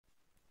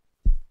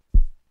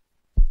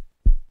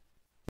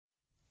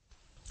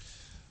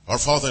Our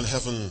Father in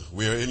heaven,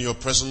 we are in your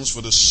presence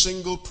for the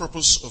single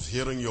purpose of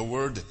hearing your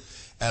word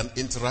and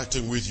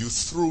interacting with you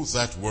through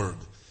that word.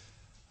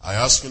 I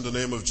ask in the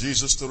name of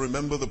Jesus to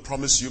remember the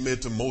promise you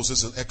made to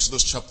Moses in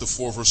Exodus chapter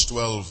 4 verse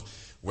 12,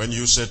 when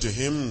you said to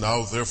him,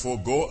 "Now therefore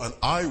go, and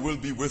I will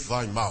be with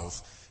thy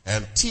mouth,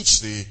 and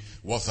teach thee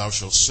what thou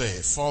shalt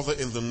say." Father,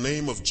 in the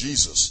name of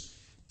Jesus,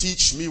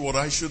 teach me what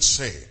I should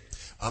say,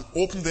 and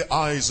open the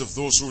eyes of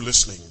those who are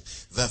listening,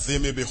 that they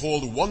may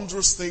behold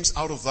wondrous things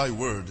out of thy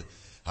word.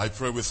 I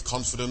pray with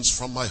confidence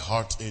from my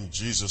heart in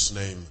Jesus'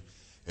 name.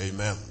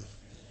 Amen.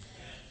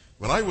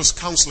 When I was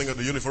counseling at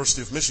the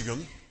University of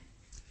Michigan,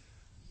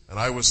 and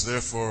I was there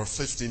for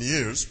 15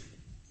 years,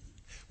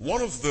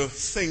 one of the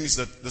things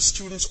that the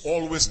students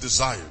always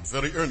desired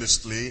very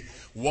earnestly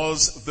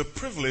was the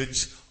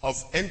privilege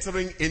of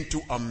entering into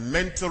a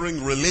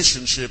mentoring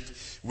relationship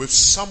with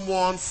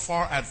someone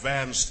far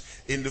advanced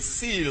in the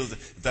field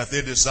that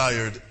they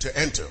desired to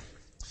enter.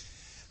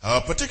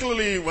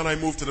 Particularly when I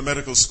moved to the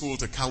medical school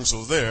to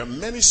counsel there,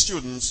 many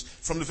students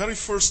from the very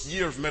first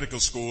year of medical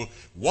school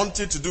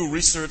wanted to do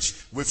research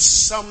with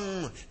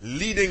some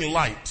leading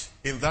light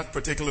in that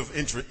particular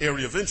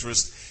area of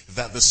interest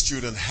that the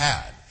student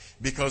had,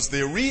 because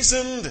they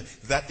reasoned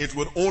that it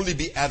would only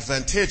be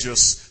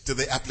advantageous to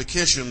the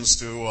applications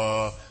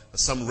to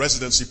some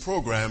residency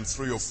program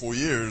 3 or 4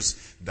 years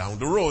down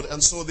the road.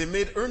 And so they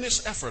made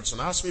earnest efforts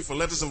and asked me for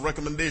letters of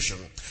recommendation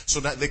so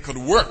that they could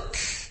work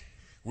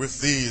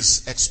with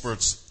these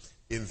experts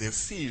in their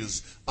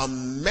fields. A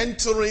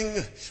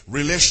mentoring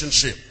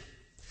relationship.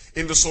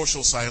 In the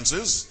social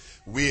sciences,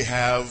 we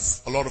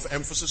have a lot of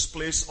emphasis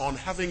placed on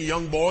having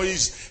young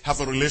boys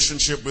have a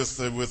relationship with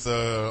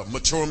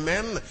mature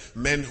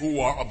men who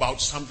are about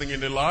something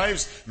in their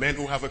lives, men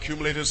who have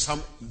accumulated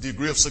some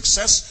degree of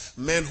success,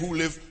 men who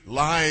live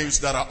lives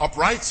that are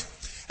upright,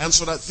 and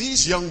so that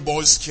these young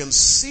boys can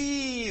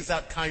see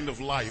that kind of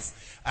life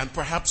and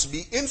perhaps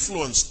be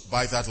influenced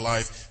by that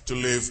life to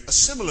live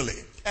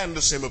similarly. And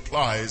the same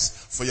applies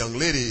for young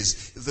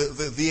ladies.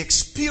 The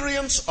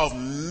experience of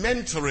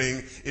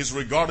mentoring is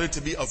regarded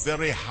to be a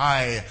very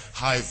high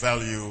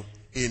value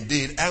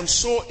indeed. And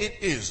so it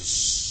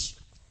is.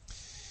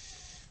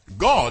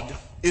 God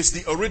is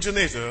the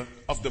originator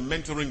of the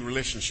mentoring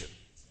relationship.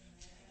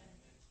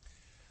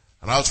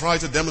 And I'll try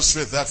to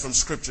demonstrate that from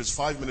Scripture. It's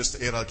 5 minutes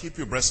to 8. I'll keep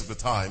you abreast of the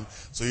time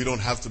so you don't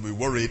have to be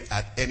worried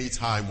at any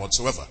time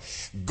whatsoever.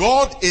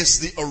 God is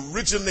the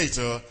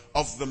originator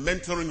of the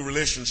mentoring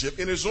relationship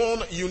in his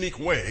own unique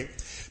way,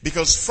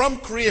 because from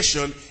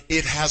creation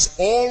it has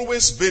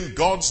always been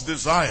God's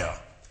desire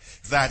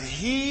that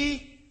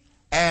he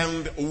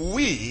and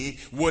we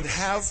would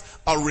have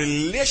a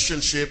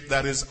relationship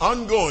that is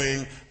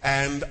ongoing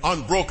and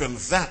unbroken.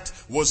 That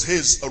was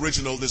his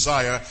original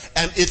desire,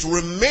 and it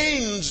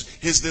remains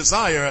his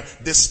desire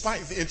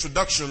despite the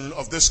introduction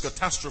of this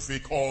catastrophe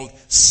called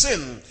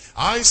sin.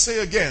 I say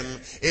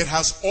again, it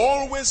has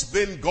always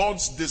been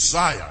God's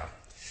desire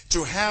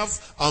to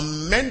have a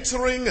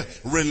mentoring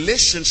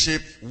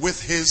relationship with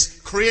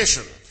his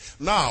creation.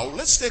 Now,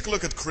 let's take a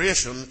look at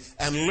creation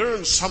and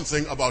learn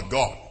something about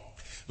God.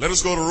 Let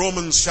us go to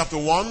Romans chapter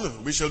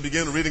 1. We shall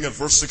begin reading at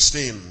verse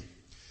 16.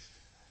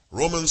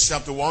 Romans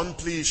chapter 1.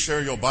 Please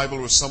share your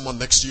Bible with someone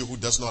next to you who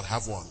does not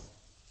have one.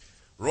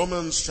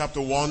 Romans chapter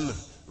 1,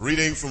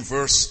 reading from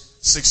verse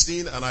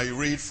 16, and I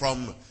read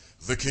from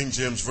the King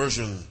James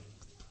Version.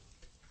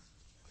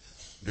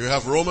 Do you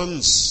have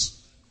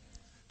Romans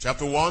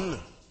chapter 1?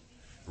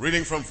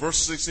 Reading from verse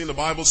 16, the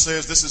Bible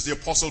says, this is the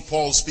Apostle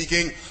Paul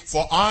speaking,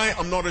 "For I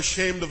am not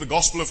ashamed of the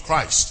gospel of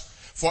Christ,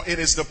 for it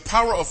is the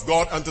power of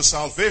God unto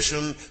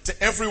salvation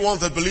to everyone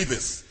that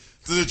believeth,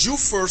 to the Jew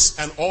first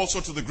and also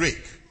to the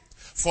Greek.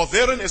 For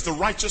therein is the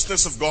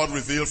righteousness of God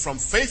revealed from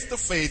faith to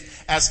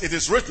faith, as it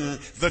is written,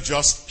 the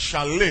just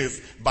shall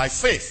live by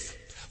faith.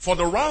 For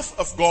the wrath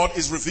of God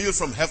is revealed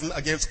from heaven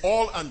against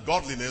all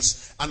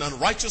ungodliness and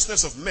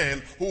unrighteousness of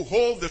men who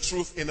hold the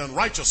truth in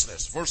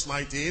unrighteousness." Verse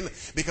 19,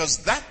 "Because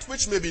that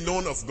which may be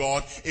known of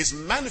God is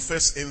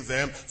manifest in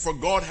them, for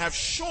God hath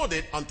showed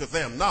it unto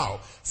them."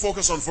 Now,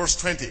 focus on verse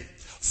 20.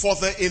 "For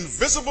the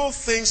invisible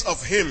things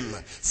of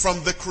him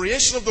from the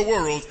creation of the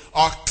world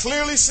are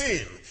clearly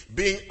seen,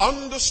 being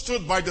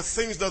understood by the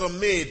things that are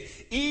made,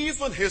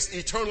 even his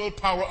eternal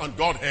power and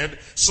Godhead,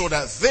 so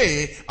that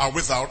they are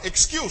without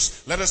excuse."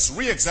 Let us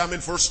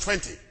re-examine verse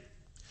 20.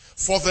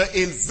 "For the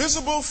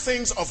invisible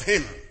things of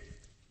him,"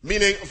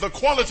 meaning the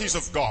qualities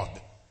of God,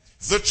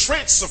 the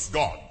traits of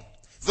God,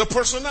 the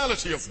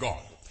personality of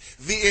God,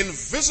 the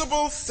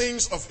invisible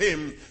things of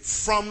him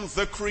from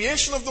the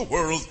creation of the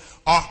world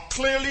are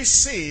clearly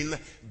seen,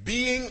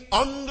 being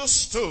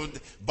understood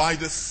by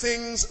the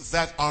things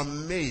that are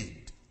made.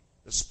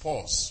 Let's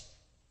pause.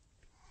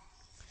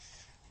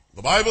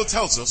 The Bible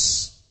tells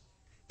us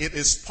it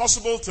is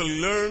possible to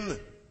learn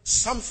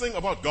something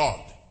about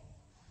God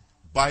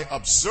by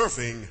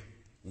observing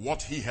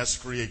what he has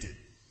created.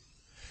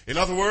 In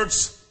other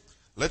words,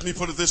 let me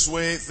put it this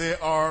way,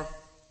 there are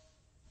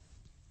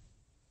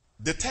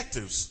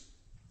detectives,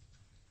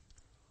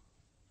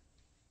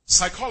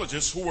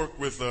 psychologists who work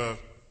with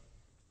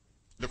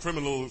the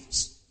criminal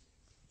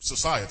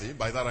society,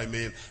 by that I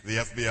mean the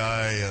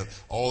FBI and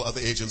all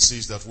other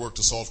agencies that work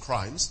to solve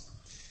crimes,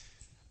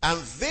 and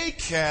they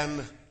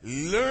can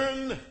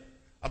learn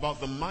about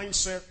the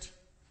mindset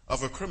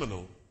of a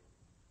criminal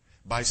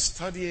by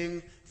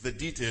studying the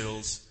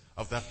details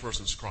of that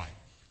person's crime.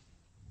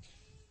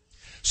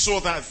 So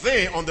that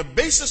they, on the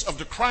basis of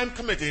the crime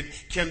committed,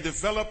 can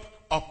develop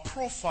a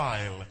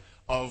profile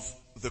of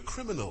the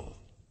criminal.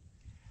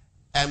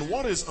 And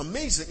what is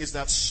amazing is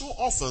that so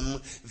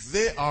often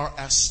they are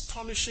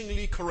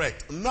astonishingly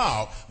correct.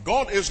 Now,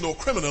 God is no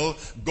criminal.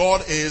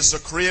 God is a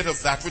creator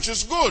of that which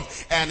is good.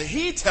 And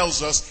he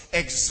tells us,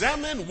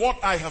 examine what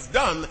I have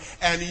done,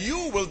 and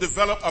you will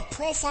develop a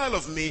profile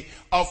of me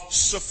of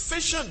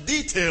sufficient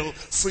detail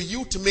for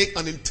you to make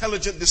an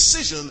intelligent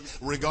decision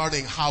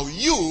regarding how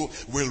you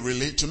will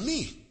relate to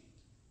me.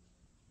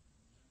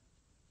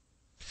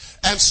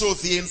 And so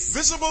the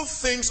invisible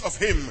things of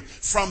him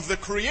from the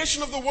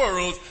creation of the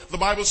world, the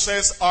Bible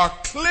says, are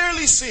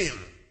clearly seen,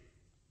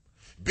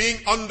 being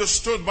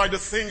understood by the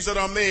things that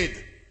are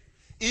made,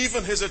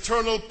 even his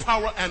eternal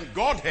power and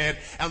Godhead.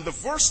 And the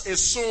verse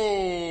is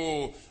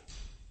so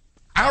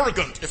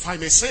arrogant, if I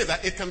may say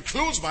that, it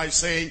concludes by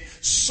saying,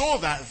 so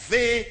that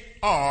they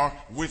are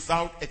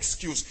without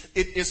excuse.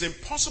 It is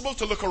impossible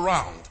to look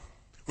around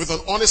with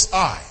an honest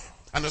eye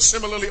and a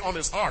similarly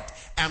honest heart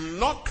and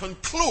not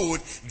conclude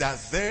that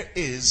there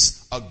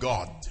is a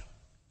God.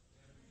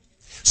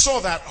 So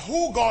that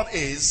who God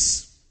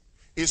is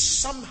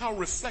somehow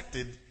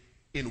reflected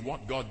in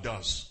what God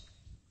does.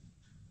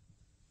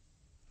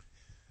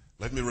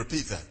 Let me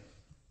repeat that.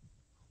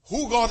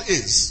 Who God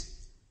is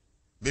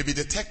may be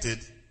detected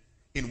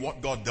in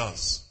what God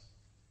does.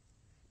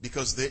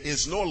 Because there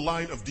is no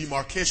line of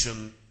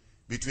demarcation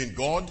between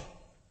God,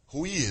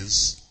 who he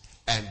is,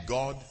 and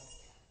God,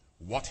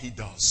 what he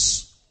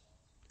does.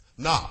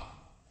 Now,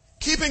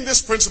 keeping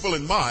this principle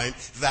in mind,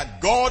 that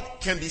God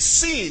can be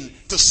seen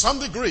to some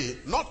degree,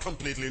 not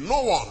completely,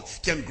 no one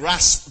can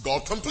grasp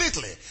God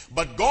completely,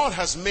 but God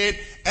has made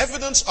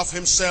evidence of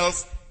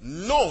himself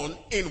known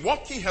in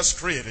what he has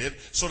created,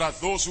 so that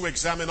those who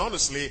examine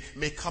honestly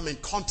may come in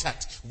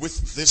contact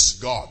with this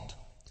God.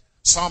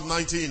 Psalm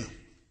 19,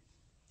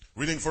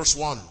 reading verse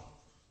 1.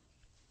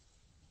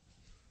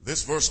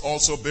 This verse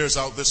also bears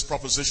out this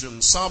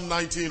proposition. Psalm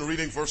 19,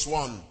 reading verse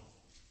 1.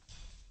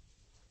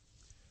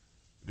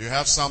 Do you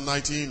have Psalm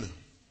 19?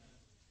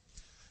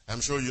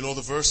 I'm sure you know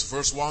the verse,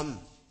 verse 1.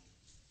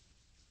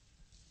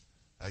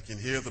 I can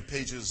hear the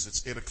pages.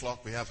 It's 8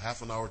 o'clock. We have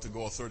half an hour to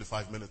go, or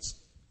 35 minutes.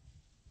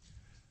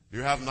 Do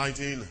you have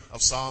 19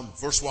 of Psalm?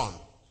 Verse 1.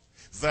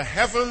 The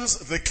heavens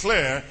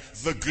declare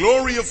the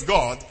glory of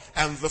God,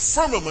 and the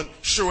firmament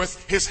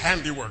showeth his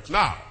handiwork.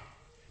 Now,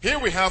 here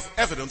we have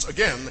evidence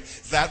again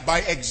that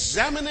by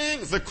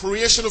examining the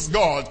creation of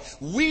God,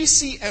 we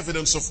see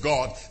evidence of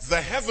God.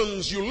 The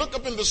heavens, you look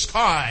up in the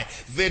sky,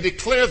 they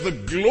declare the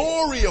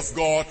glory of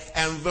God,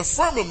 and the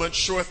firmament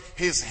showeth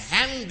his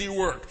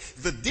handiwork.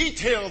 The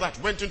detail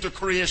that went into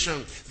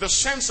creation, the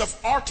sense of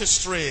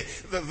artistry,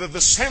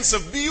 the sense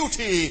of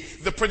beauty,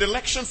 the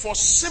predilection for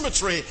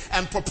symmetry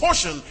and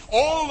proportion,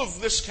 all of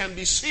this can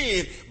be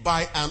seen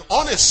by an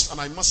honest, and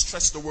I must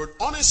stress the word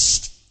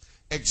honest,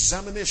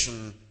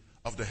 examination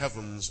of the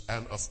heavens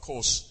and, of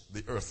course,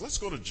 the earth. Let's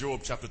go to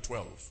Job chapter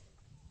 12.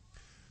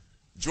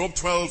 Job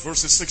 12,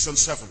 verses 6 and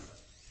 7.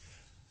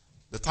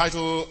 The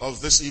title of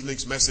this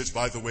evening's message,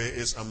 by the way,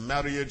 is A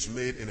Marriage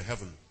Made in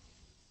Heaven.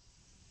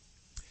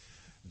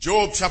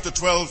 Job chapter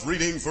 12,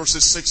 reading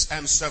verses 6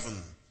 and 7.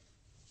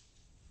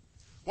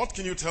 What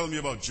can you tell me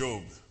about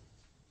Job?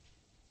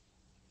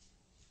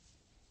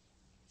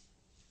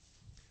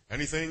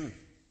 Anything?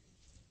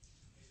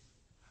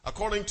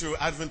 According to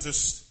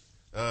Adventist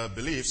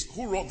beliefs,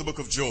 who wrote the book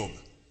of Job?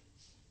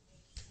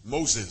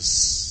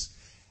 Moses.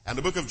 And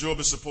the book of Job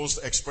is supposed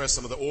to express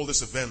some of the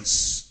oldest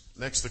events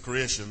next to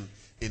creation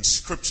in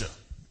Scripture.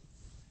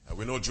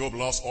 We know Job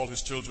lost all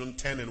his children,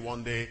 10 in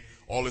one day,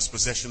 all his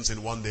possessions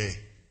in one day,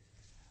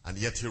 and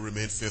yet he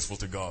remained faithful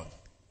to God.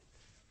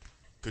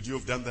 Could you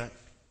have done that?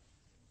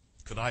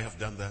 Could I have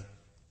done that?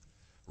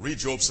 Read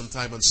Job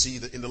sometime and see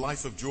that in the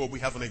life of Job we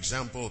have an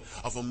example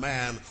of a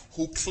man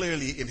who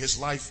clearly in his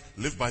life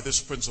lived by this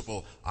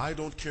principle. I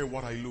don't care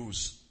what I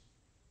lose.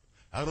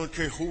 I don't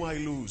care who I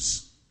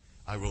lose.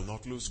 I will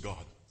not lose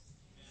God.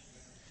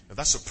 And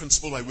that's a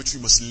principle by which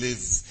we must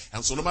live.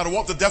 And so no matter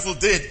what the devil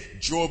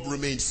did, Job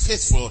remained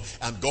faithful,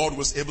 and God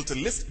was able to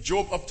lift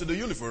Job up to the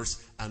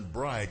universe and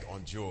brag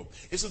on Job.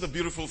 Isn't it a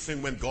beautiful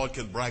thing when God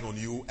can brag on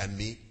you and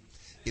me,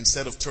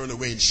 instead of turn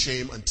away in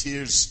shame and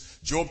tears?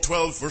 Job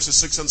 12, verses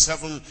 6 and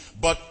 7.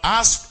 But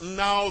ask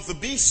now the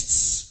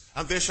beasts,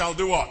 and they shall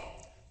do what?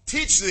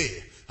 Teach thee.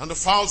 And the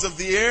fowls of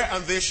the air,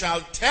 and they shall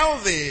tell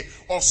thee,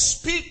 or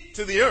speak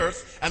to the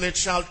earth, and it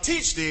shall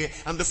teach thee,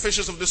 and the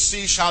fishes of the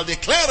sea shall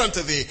declare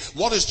unto thee.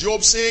 What is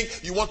Job saying?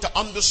 You want to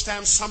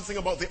understand something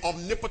about the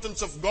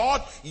omnipotence of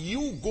God?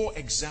 You go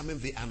examine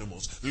the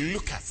animals.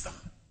 Look at them.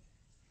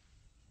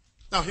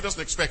 Now, he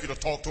doesn't expect you to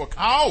talk to a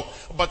cow,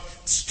 but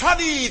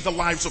study the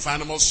lives of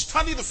animals,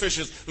 study the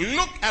fishes,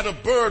 look at a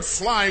bird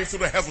flying through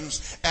the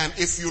heavens, and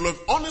if you look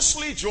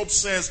honestly, Job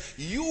says,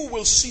 you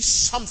will see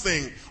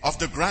something of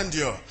the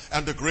grandeur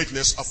and the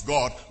greatness of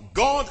God.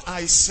 God,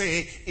 I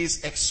say,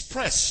 is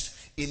expressed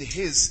in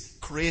his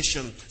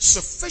creation,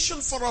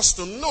 sufficient for us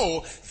to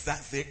know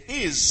that there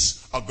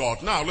is a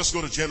God. Now, let's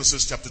go to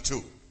Genesis chapter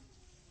 2.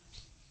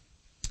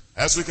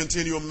 As we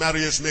continue, a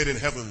marriage made in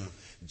heaven.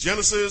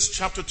 Genesis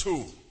chapter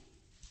 2.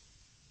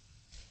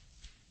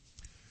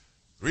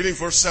 Reading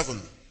verse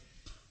 7.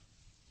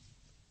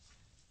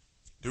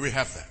 Do we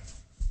have that?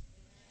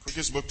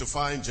 Quickest book to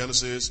find,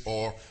 Genesis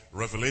or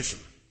Revelation.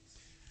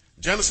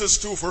 Genesis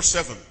 2 verse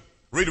 7.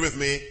 Read with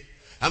me.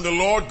 And the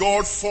Lord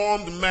God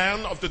formed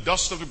man of the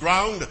dust of the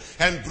ground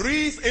and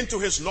breathed into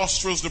his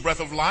nostrils the breath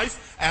of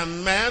life,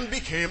 and man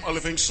became a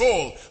living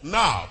soul.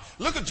 Now,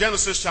 look at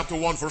Genesis chapter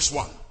 1 verse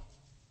 1.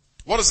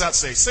 What does that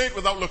say? Say it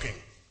without looking.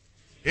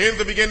 In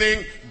the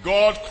beginning,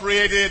 God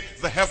created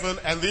the heaven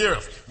and the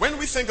earth. When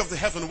we think of the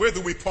heaven, where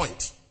do we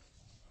point?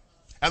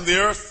 And the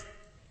earth?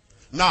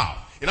 Now,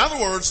 in other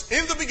words,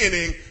 in the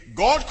beginning,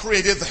 God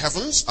created the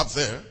heavens up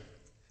there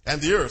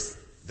and the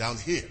earth down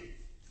here.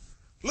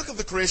 Look at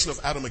the creation of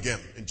Adam again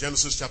in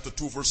Genesis chapter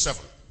 2 verse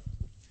 7.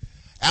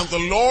 And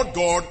the Lord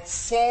God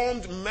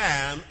formed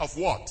man of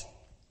what?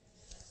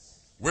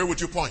 Where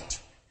would you point?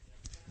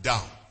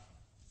 Down.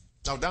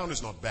 Now, down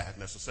is not bad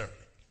necessarily.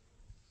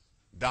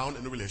 Down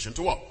in relation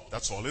to up.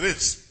 That's all it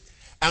is.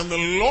 And the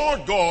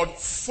Lord God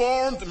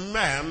formed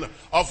man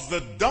of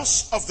the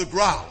dust of the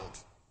ground.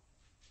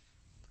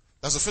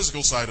 That's the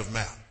physical side of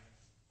man.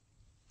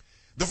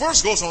 The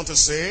verse goes on to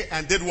say,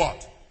 and did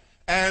what?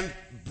 And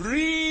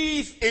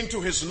breathed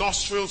into his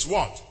nostrils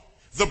what?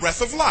 The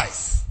breath of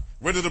life.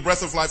 Where did the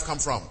breath of life come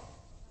from?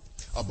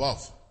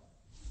 Above.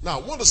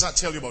 Now, what does that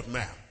tell you about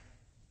man?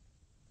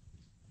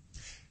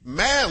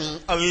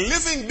 Man, a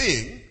living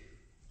being,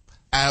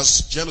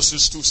 as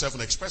Genesis 2:7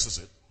 expresses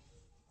it,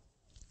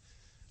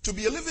 to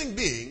be a living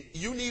being,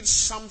 you need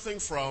something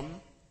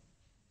from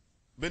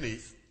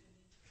beneath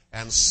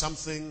and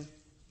something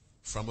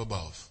from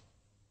above.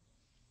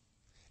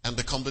 And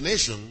the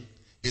combination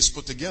is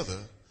put together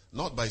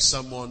not by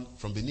someone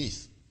from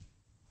beneath,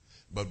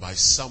 but by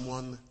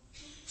someone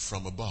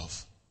from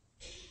above.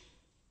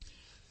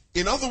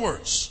 In other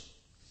words,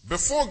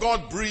 before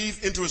God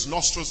breathed into his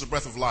nostrils the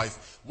breath of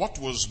life, what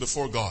was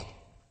before God?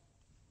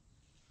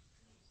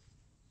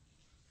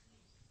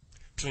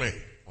 Clay,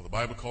 or the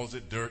Bible calls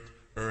it dirt,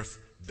 earth,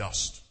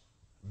 dust.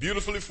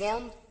 Beautifully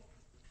formed?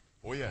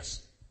 Oh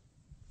yes.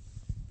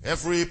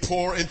 Every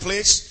pore in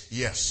place?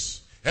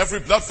 Yes. Every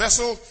blood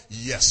vessel?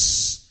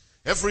 Yes.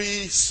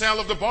 Every cell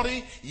of the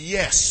body?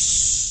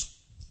 Yes.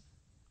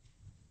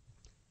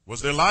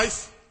 Was there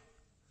life?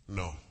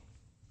 No.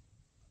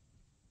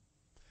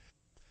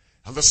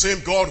 And the same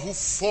God who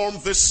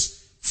formed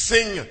this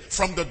thing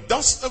from the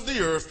dust of the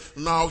earth,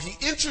 now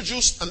he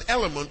introduced an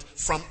element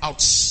from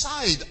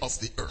outside of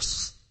the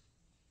earth.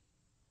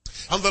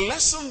 And the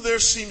lesson there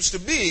seems to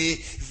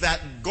be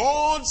that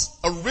God's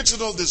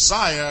original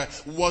desire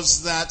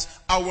was that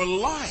our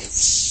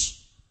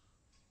lives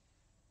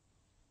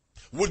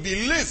would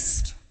be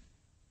lived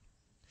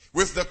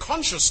with the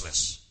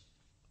consciousness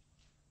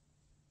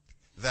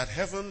that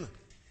heaven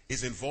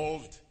is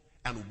involved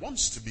and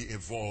wants to be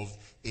involved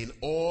in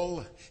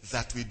all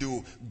that we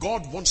do.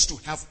 God wants to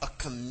have a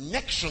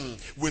connection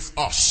with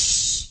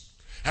us.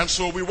 And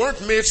so we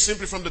weren't made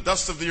simply from the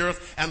dust of the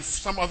earth and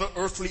some other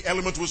earthly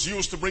element was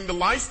used to bring the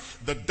life.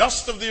 The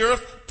dust of the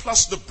earth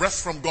plus the breath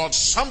from God.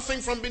 Something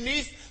from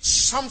beneath,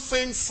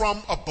 something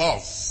from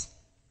above.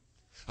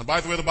 And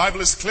by the way, the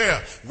Bible is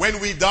clear. When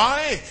we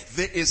die,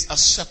 there is a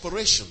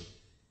separation.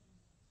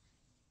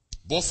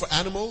 Both for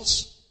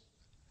animals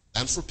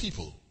and for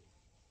people.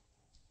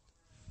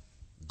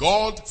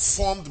 God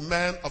formed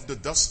man of the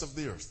dust of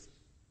the earth.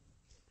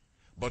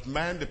 But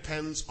man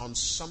depends on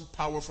some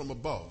power from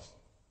above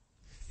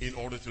in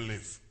order to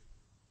live.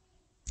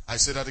 I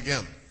say that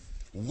again.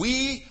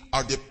 We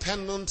are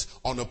dependent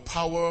on a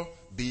power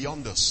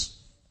beyond us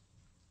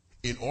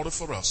in order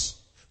for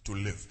us to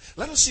live.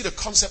 Let us see the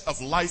concept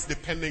of life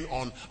depending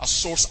on a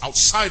source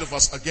outside of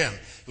us again.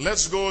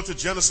 Let's go to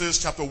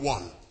Genesis chapter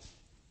 1.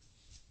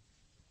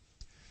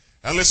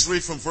 And let's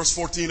read from verse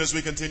 14 as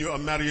we continue, a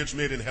marriage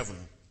made in heaven.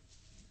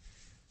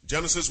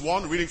 Genesis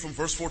 1, reading from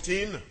verse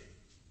 14.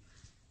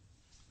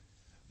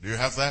 Do you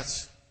have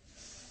that?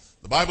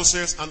 The Bible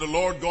says, and the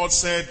Lord God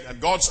said,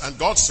 and God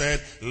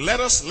said,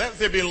 let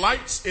there be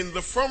lights in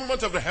the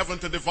firmament of the heaven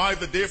to divide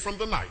the day from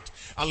the night.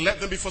 And let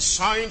them be for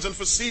signs and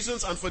for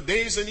seasons and for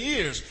days and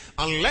years.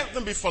 And let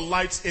them be for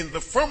lights in the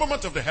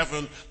firmament of the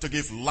heaven to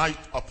give light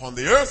upon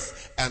the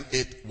earth. And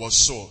it was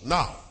so.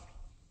 Now,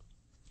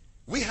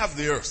 we have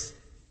the earth.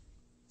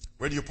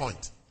 Where do you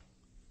point?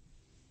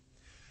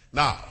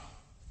 Now,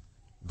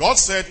 God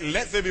said,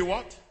 let there be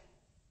what?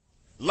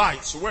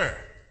 Lights.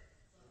 Where?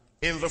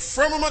 In the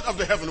firmament of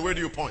the heaven. Where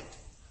do you point?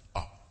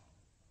 Up.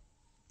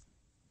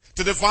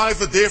 to divide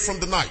the day from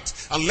the night,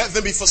 and let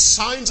them be for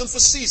signs and for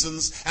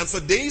seasons, and for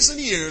days and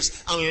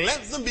years, and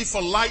let them be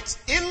for light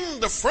in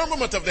the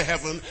firmament of the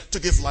heaven, to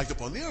give light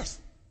upon the earth.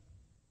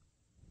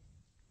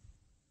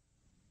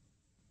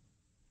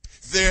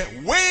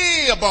 They're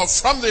way above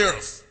from the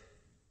earth,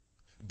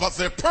 but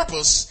their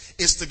purpose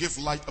is to give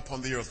light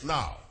upon the earth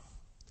now.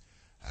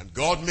 And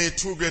God made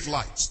two great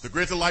lights, the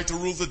greater light to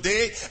rule the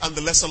day and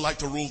the lesser light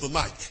to rule the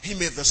night. He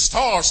made the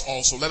stars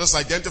also. Let us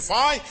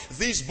identify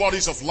these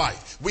bodies of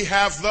light. We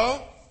have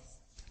the,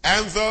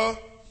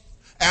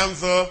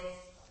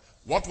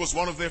 what was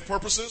one of their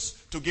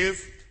purposes? To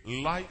give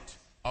light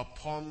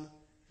upon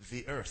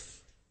the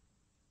earth.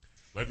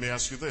 Let me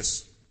ask you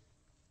this.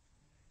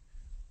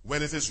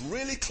 When it is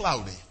really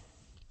cloudy,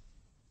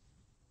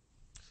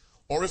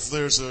 or if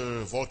there's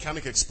a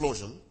volcanic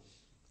explosion,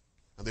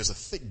 and there's a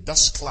thick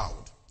dust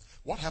cloud,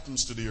 what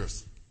happens to the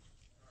earth?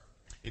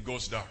 It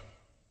goes dark.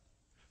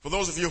 For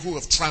those of you who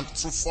have tramped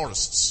through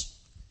forests,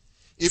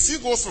 if you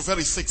go through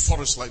very thick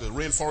forests like the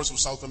rainforest of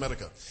South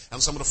America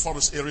and some of the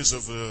forest areas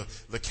of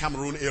the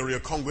Cameroon area,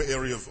 Congo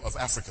area of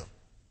Africa,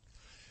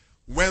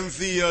 when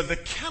the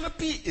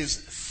canopy is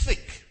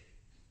thick,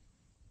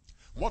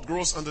 what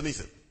grows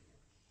underneath it?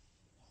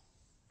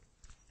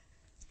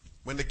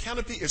 When the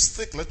canopy is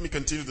thick, let me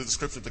continue the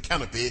description of the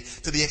canopy,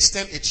 to the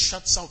extent it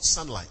shuts out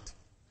sunlight.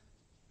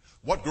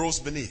 What grows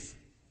beneath?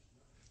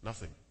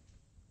 Nothing.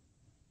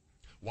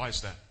 Why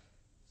is that?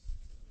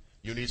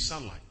 You need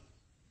sunlight.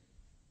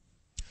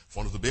 For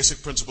one of the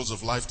basic principles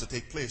of life to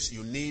take place,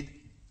 you need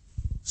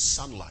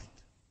sunlight.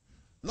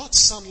 Not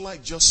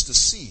sunlight just to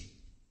see,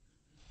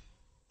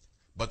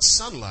 but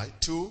sunlight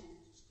to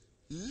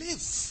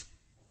live.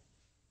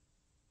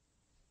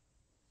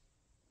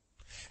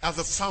 At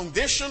the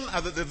foundation,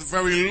 at the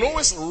very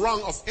lowest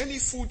rung of any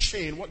food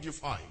chain, what do you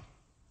find?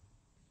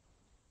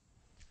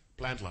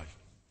 Plant life.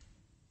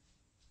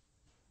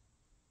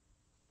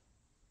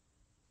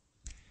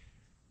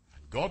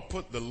 And God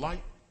put the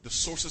light, the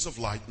sources of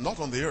light,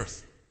 not on the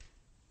earth.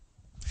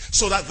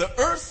 So that the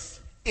earth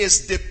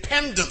is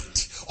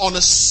dependent on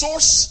a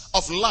source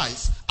of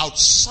life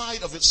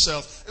outside of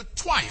itself,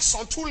 twice,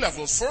 on two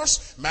levels.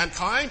 First,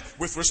 mankind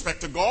with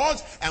respect to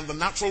God, and the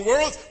natural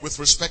world with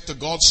respect to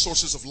God's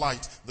sources of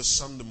light, the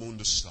sun, the moon,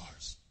 the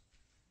stars.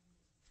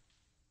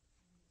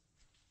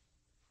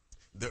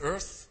 The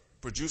earth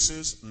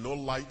produces no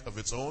light of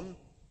its own.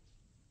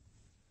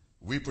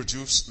 We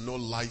produce no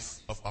life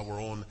of our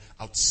own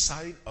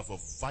outside of a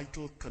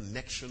vital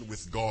connection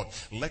with God.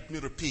 Let me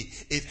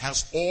repeat, it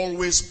has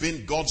always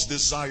been God's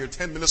desire,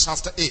 10 minutes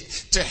after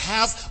 8, to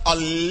have a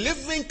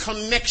living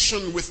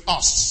connection with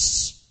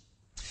us.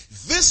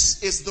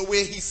 This is the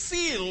way he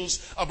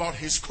feels about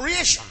his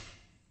creation.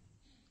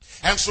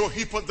 And so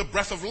he put the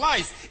breath of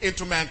life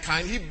into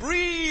mankind. He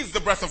breathed the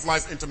breath of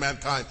life into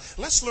mankind.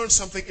 Let's learn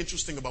something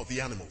interesting about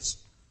the animals.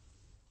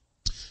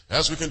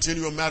 As we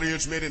continue, a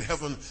marriage made in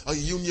heaven, a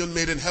union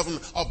made in heaven,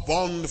 a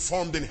bond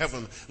formed in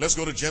heaven. Let's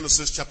go to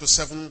Genesis chapter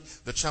 7,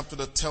 the chapter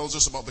that tells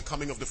us about the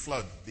coming of the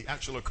flood, the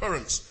actual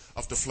occurrence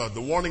of the flood.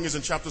 The warning is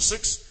in chapter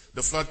 6.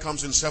 The flood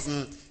comes in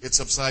 7. It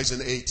subsides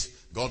in 8.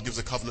 God gives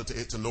a covenant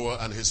to Noah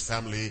and his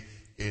family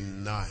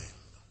in 9.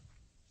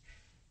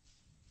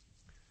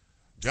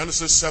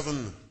 Genesis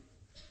 7,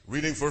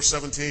 reading verse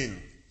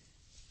 17.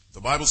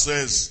 The Bible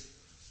says,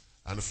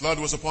 and the flood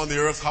was upon the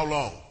earth how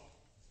long?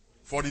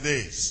 40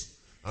 days.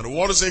 And the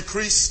waters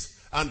increased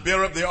and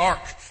bare up the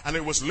ark, and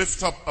it was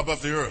lifted up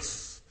above the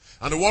earth.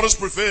 And the waters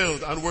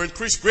prevailed and were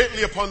increased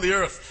greatly upon the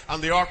earth,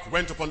 and the ark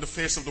went upon the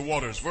face of the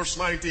waters. Verse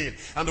 19.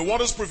 And the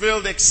waters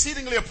prevailed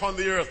exceedingly upon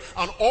the earth,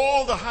 and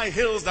all the high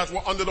hills that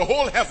were under the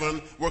whole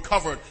heaven were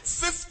covered.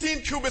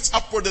 15 cubits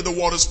upward did the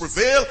waters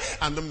prevail,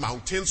 and the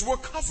mountains were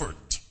covered.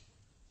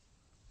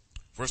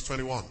 Verse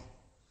 21.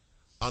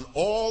 And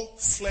all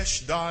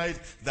flesh died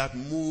that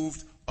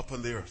moved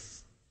upon the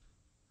earth,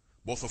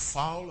 both of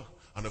fowl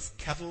and of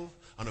cattle,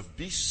 and of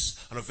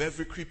beasts, and of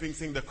every creeping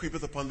thing that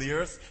creepeth upon the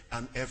earth,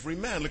 and every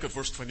man. Look at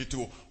verse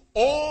 22.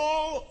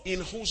 All in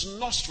whose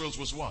nostrils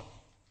was what?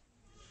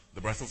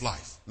 The breath of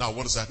life. Now,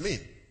 what does that mean?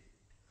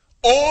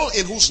 All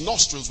in whose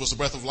nostrils was the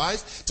breath of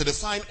life. To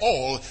define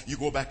all, you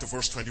go back to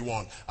verse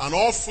 21. And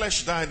all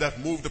flesh died that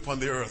moved upon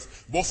the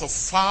earth, both of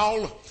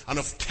fowl, and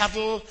of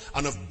cattle,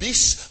 and of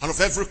beasts, and of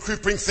every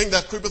creeping thing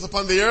that creepeth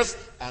upon the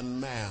earth,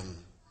 and man.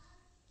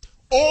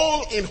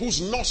 All in whose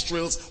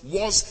nostrils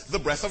was the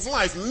breath of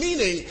life,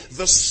 meaning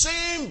the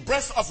same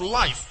breath of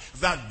life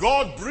that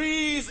God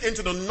breathed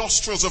into the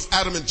nostrils of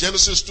Adam in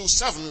Genesis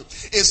 2:7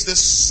 is the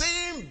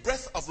same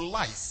breath of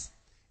life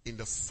in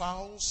the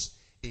fowls,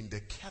 in the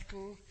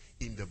cattle,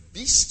 in the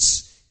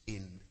beasts,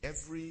 in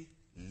every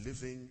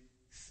living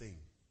thing.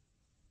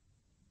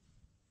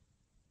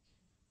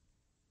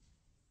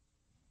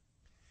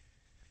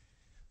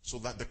 So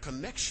that the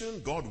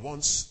connection God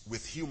wants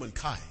with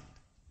humankind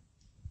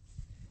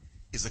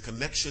is a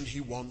connection he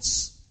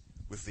wants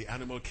with the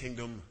animal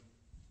kingdom,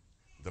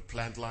 the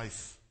plant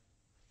life,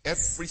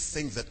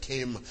 everything that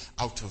came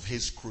out of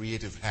his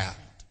creative hand.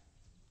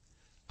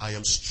 I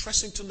am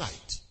stressing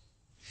tonight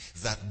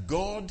that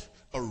God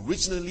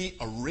originally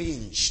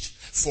arranged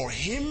for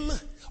him,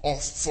 or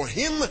for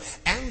him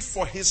and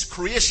for his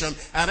creation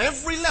at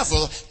every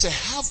level, to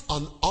have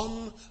an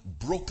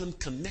unbroken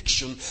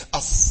connection,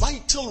 a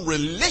vital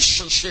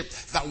relationship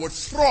that would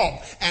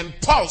throb and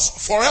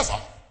pulse forever.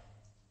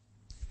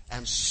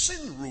 And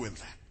sin ruined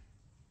that.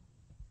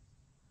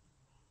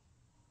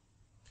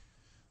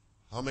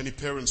 How many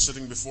parents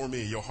sitting before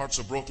me, your hearts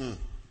are broken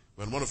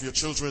when one of your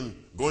children,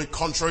 going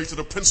contrary to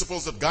the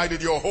principles that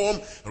guided your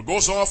home, or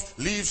goes off,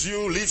 leaves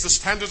you, leaves the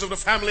standards of the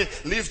family,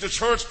 leaves the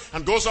church,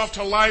 and goes off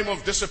to a life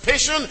of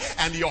dissipation,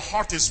 and your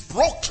heart is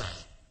broken.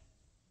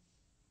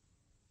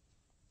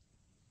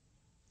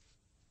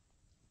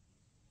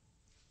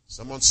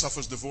 Someone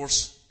suffers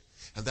divorce,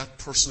 and that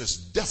person is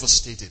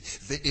devastated.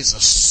 There is a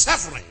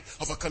severing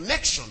of a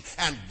connection,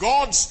 and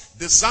God's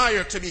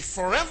desire to be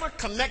forever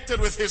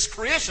connected with his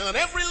creation at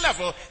every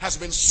level has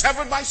been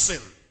severed by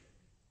sin.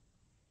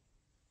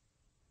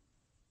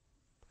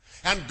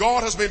 And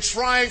God has been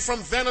trying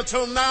from then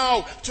until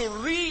now to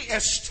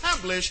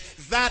re-establish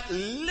that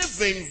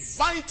living,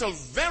 vital,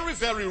 very,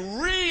 very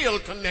real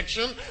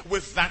connection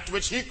with that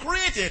which he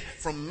created,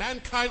 from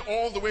mankind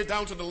all the way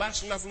down to the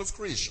last level of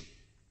creation.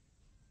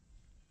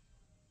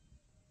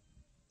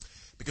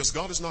 Because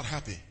God is not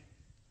happy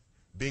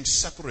being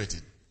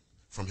separated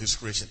from his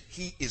creation.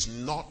 He is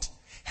not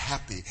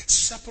happy.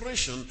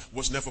 Separation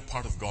was never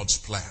part of God's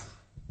plan.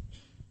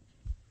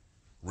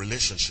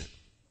 Relationship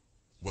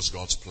was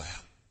God's plan.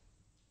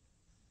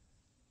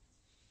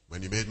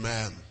 When he made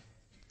man,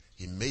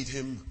 he made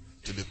him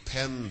to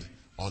depend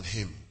on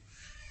him.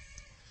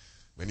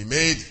 When he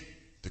made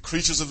the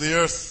creatures of the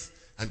earth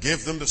and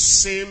gave them the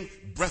same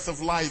breath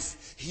of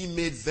life, he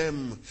made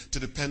them to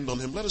depend on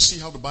him. Let us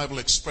see how the Bible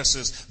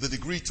expresses the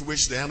degree to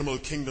which the animal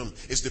kingdom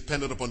is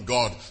dependent upon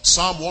God.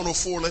 Psalm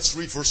 104, let's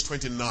read verse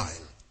 29.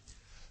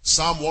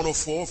 Psalm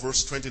 104,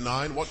 verse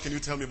 29. What can you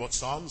tell me about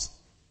Psalms?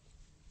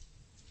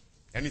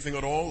 Anything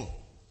at all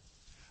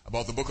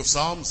about the book of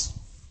Psalms?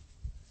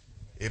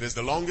 It is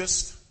the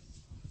longest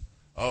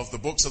of the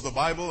books of the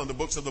Bible, and the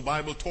books of the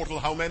Bible total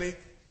how many?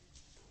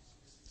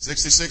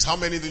 66. How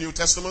many in the New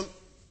Testament?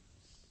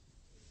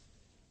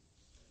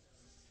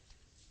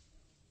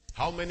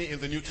 How many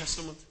in the New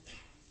Testament?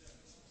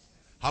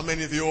 How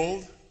many in the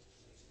Old?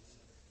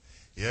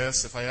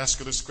 Yes, if I ask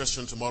you this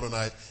question tomorrow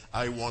night,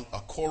 I want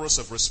a chorus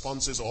of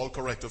responses, all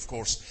correct, of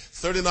course.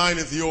 39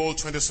 in the Old,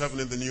 27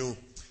 in the New.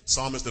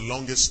 Psalm is the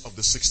longest of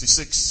the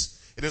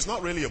 66. It is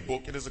not really a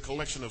book, it is a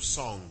collection of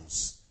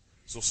songs.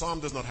 So Psalm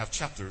does not have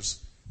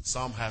chapters.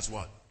 Psalm has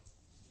what?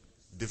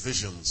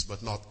 Divisions,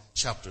 but not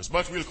chapters.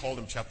 But we'll call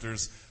them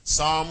chapters.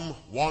 Psalm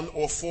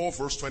 104,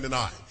 verse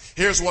 29.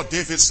 Here's what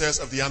David says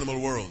of the animal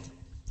world.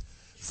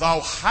 Thou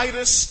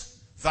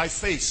hidest thy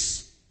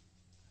face.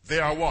 They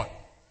are what?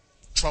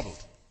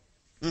 Troubled.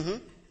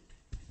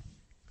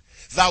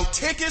 Thou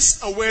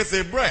takest away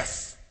their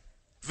breath.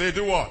 They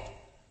do what?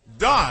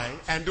 Die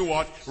and do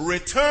what?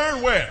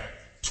 Return where?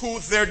 To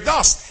their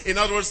dust. In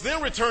other words, they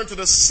return to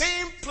the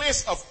same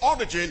place of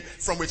origin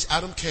from which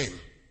Adam came.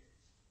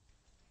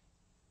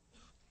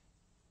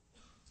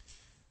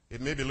 It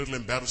may be a little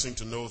embarrassing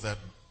to know that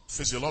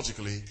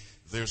physiologically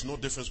there's no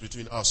difference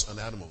between us and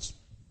animals.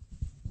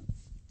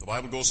 The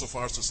Bible goes so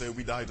far as to say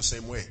we die the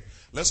same way.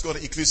 Let's go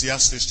to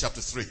Ecclesiastes chapter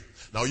 3.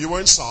 Now you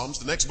were in Psalms.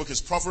 The next book is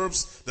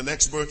Proverbs. The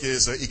next book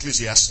is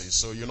Ecclesiastes.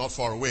 So you're not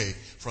far away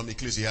from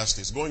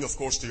Ecclesiastes. Going, of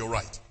course, to your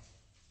right.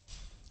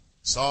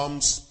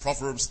 Psalms,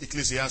 Proverbs,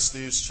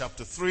 Ecclesiastes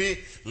chapter 3.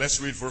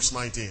 Let's read verse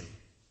 19.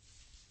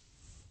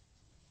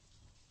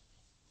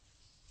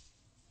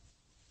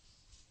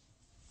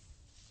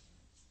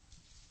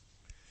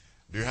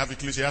 Do you have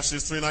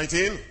Ecclesiastes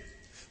 3:19?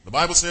 The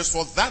Bible says,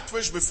 for that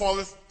which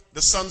befalleth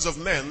the sons of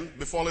men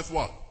befalleth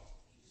what?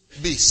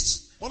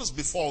 Beasts. What does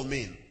befall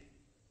mean?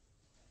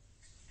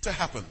 To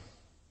happen.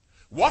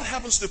 What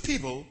happens to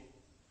people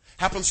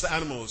happens to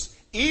animals.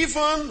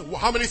 Even,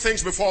 how many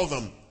things befall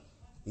them?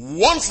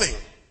 One thing.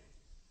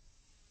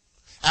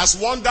 As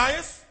one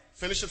dieth,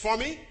 finish it for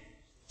me,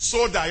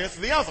 so dieth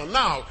the other.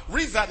 Now,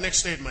 read that next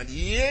statement.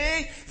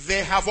 Yea,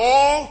 they have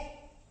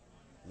all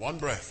one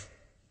breath.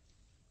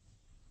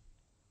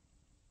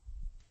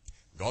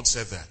 God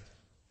said that,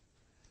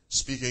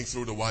 speaking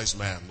through the wise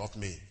man, not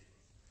me.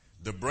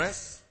 The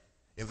breath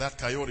in that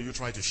coyote you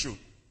try to shoot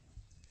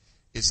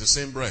is the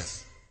same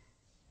breath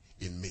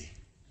in me.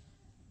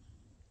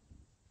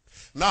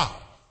 Now,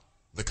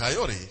 the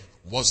coyote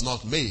was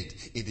not made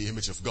in the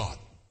image of God.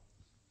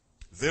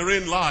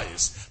 Therein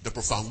lies the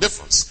profound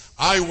difference.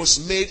 I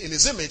was made in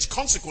his image.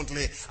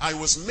 Consequently, I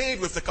was made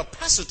with the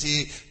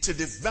capacity to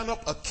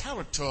develop a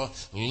character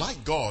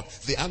like God.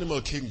 The animal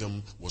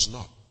kingdom was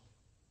not.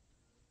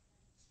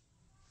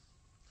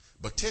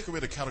 But take away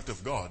the character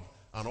of God,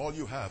 and all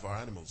you have are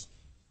animals.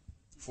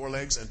 4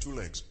 legs and 2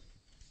 legs.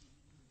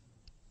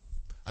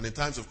 And in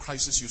times of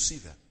crisis, you see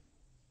that.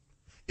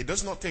 It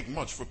does not take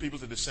much for people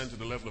to descend to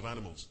the level of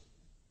animals.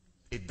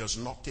 It does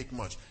not take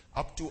much,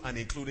 up to and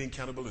including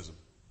cannibalism.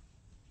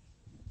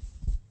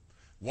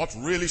 What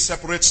really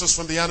separates us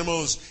from the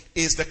animals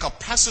is the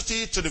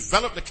capacity to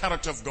develop the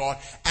character of God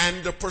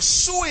and the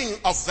pursuing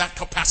of that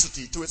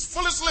capacity to its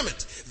fullest limit.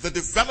 The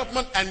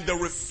development and the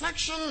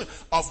reflection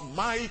of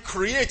my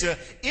Creator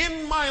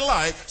in my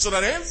life so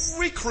that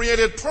every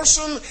created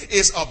person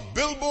is a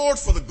billboard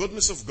for the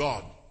goodness of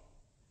God.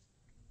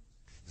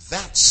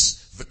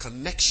 That's the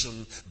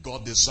connection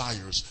God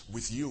desires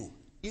with you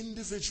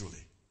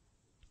individually.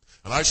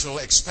 And I shall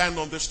expand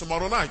on this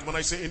tomorrow night. When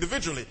I say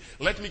individually,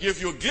 let me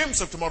give you a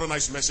glimpse of tomorrow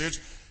night's message.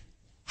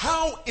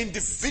 How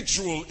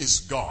individual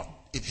is God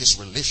in his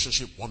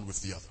relationship one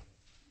with the other?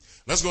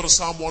 Let's go to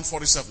Psalm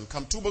 147.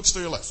 Come 2 books to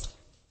your left.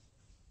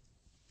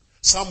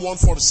 Psalm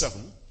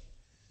 147.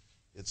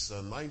 It's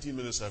 19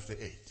 minutes after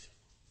 8.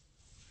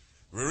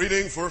 We're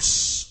reading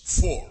verse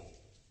 4.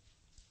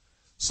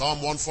 Psalm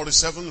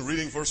 147,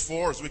 reading verse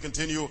 4 as we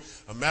continue,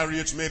 a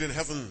marriage made in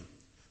heaven.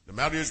 The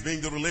marriage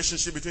being the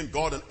relationship between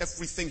God and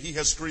everything he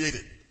has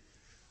created.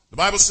 The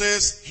Bible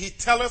says, he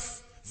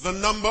telleth the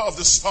number of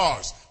the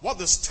stars. What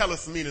does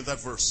telleth mean in that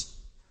verse?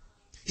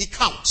 He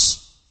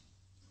counts.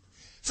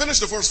 Finish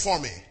the verse for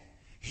me.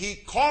 He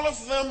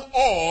calleth them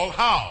all,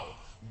 how?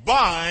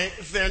 By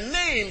their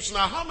names.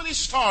 Now, how many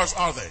stars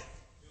are they?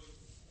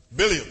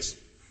 Billions.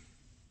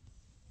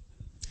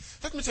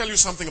 Let me tell you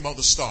something about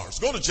the stars.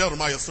 Go to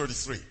Jeremiah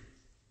 33.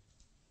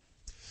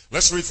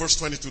 Let's read verse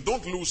 22.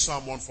 Don't lose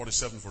Psalm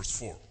 147, verse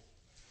 4.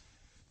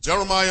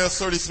 Jeremiah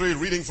 33,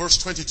 reading verse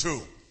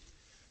 22.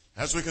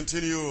 As we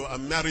continue, a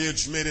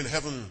marriage made in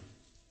heaven.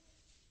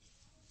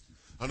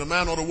 And a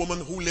man or a woman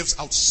who lives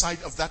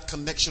outside of that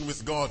connection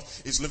with God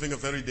is living a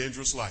very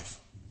dangerous life.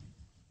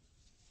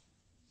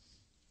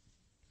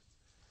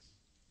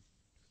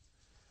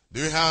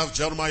 Do you have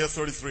Jeremiah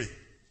 33?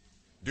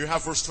 Do you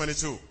have verse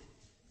 22?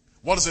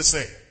 What does it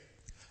say?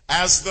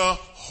 As the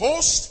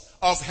host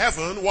of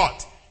heaven,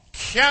 what?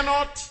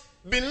 Cannot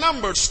be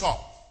numbered,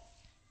 stop.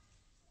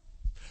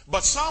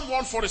 But Psalm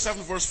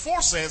 147 verse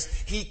 4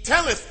 says, he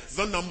telleth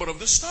the number of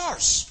the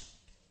stars.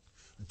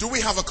 Do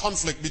we have a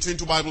conflict between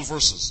two Bible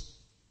verses?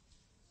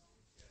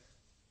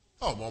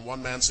 Oh, well,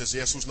 one man says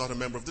yes, who's not a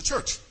member of the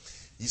church.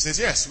 He says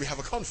yes, we have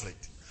a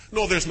conflict.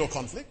 No, there's no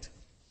conflict.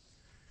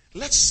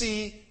 Let's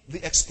see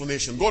the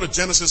explanation. Go to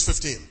Genesis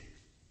 15.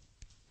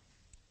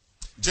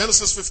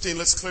 Genesis 15,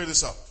 let's clear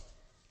this up.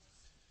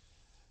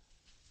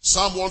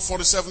 Psalm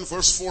 147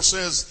 verse 4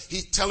 says,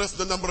 he telleth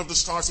the number of the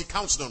stars, he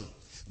counts them.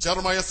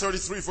 Jeremiah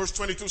 33 verse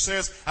 22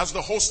 says, as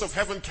the host of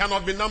heaven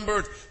cannot be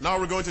numbered. Now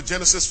we're going to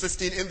Genesis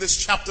 15. In this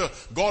chapter,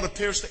 God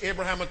appears to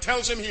Abraham and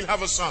tells him he'll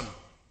have a son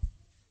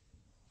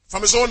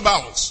from his own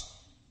bowels.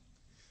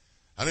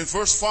 And in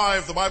verse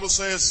 5, the Bible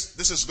says,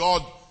 this is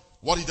God,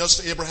 what he does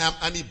to Abraham.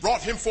 And he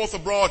brought him forth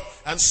abroad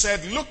and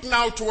said, look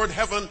now toward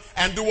heaven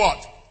and do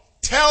what?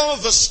 Tell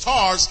the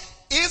stars,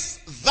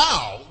 if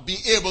thou be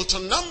able to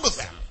number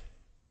them.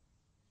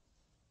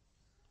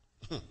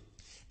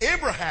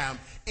 Abraham,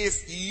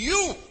 if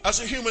you as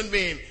a human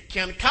being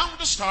can count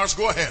the stars,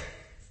 go ahead.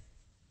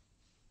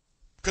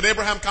 Could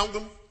Abraham count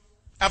them?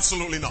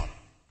 Absolutely not.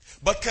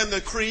 But can the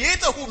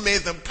Creator who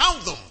made them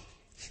count them?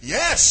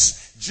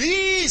 Yes.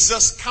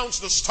 Jesus counts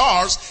the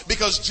stars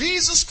because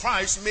Jesus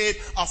Christ made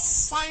a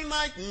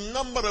finite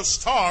number of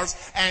stars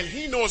and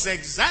he knows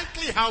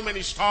exactly how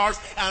many stars,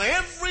 and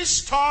every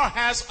star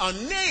has a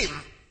name.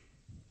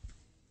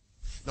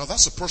 Now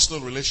that's a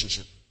personal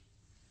relationship.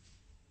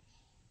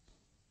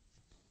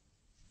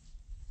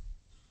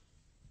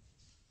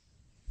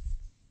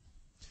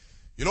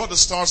 You know what the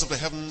stars of the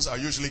heavens are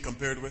usually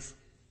compared with?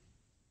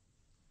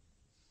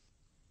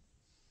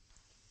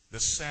 The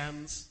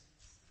sands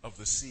of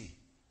the sea.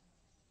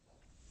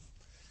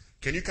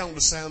 Can you count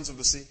the sands of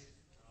the sea?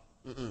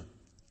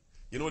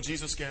 You know what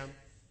Jesus can?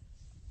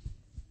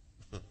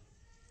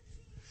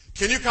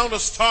 Can you count the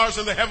stars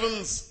in the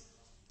heavens?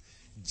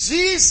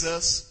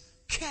 Jesus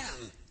can.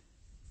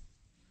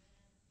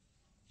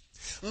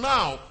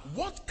 Now,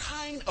 what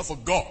kind of a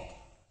God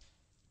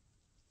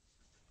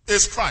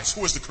is Christ,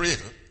 who is the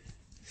Creator,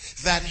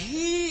 that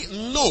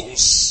he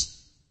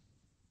knows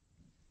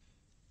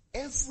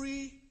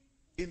every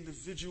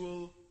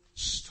individual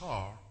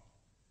star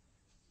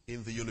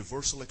in the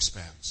universal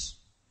expanse?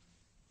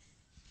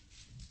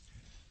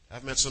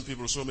 I've met some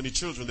people with so many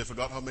children they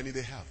forgot how many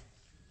they have.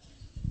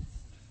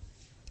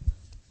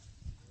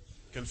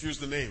 Confuse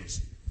the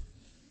names.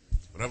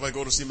 Whenever I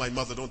go to see my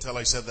mother, don't tell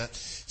I said that.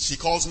 She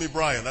calls me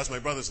Brian. That's my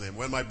brother's name.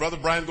 When my brother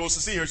Brian goes to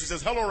see her, she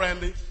says, hello,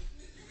 Randy.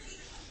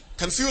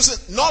 Confuse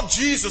it. Not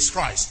Jesus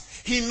Christ.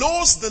 He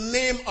knows the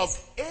name of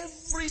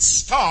every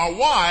star.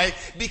 Why?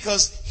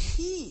 Because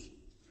he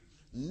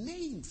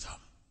named them.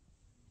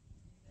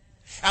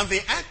 And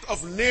the act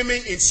of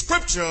naming in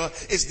Scripture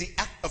is the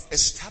act of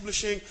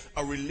establishing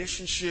a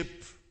relationship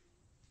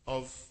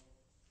of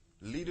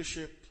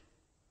leadership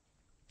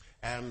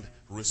and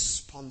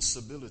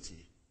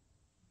responsibility.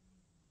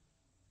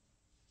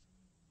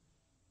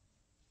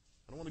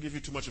 I don't want to give you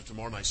too much of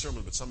tomorrow night's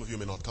sermon, but some of you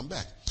may not come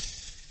back.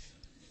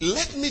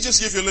 Let me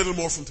just give you a little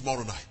more from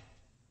tomorrow night.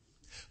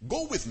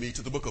 Go with me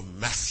to the book of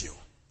Matthew.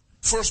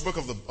 First book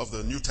of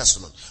the New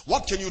Testament.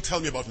 What can you tell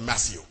me about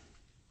Matthew?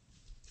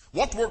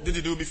 What work did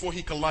he do before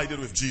he collided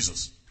with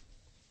Jesus?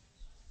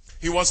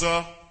 He was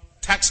a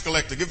tax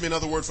collector. Give me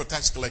another word for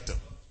tax collector.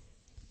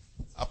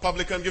 A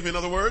publican, give me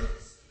another word.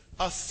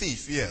 A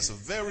thief, yes, a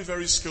very,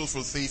 very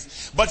skillful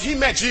thief. But he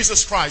met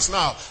Jesus Christ.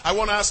 Now, I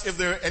want to ask if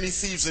there are any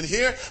thieves in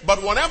here.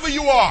 But whatever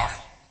you are,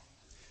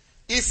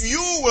 if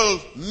you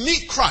will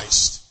meet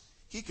Christ,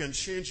 he can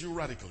change you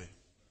radically.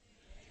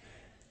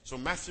 So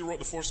Matthew wrote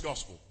the first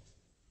gospel.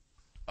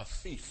 A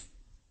thief.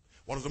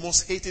 One of the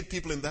most hated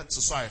people in that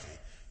society.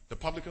 The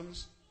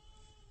publicans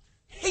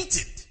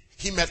hated.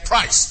 He met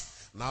Christ.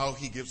 Now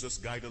he gives us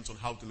guidance on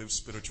how to live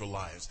spiritual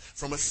lives.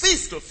 From a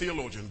thief to a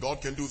theologian,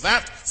 God can do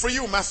that for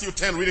you. Matthew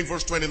 10, reading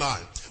verse 29.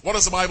 What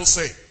does the Bible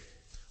say?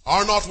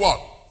 Are not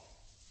what?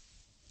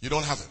 You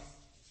don't have it.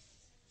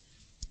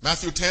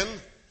 Matthew 10,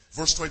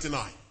 verse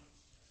 29.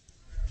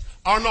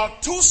 Are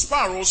not two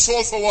sparrows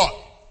sold for what?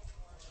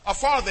 A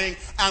farthing,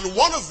 and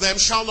one of them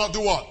shall not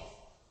do what?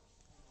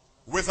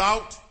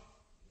 Without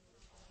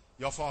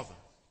your Father.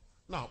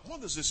 Now,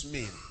 what does this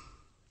mean?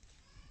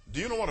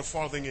 Do you know what a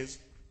farthing is?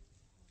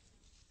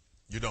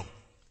 You don't.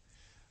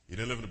 You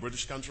didn't live in the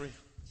British country?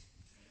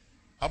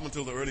 Up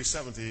until the early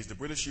 70s, the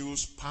British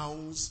used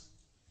pounds,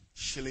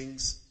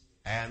 shillings,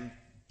 and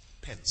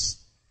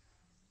pence.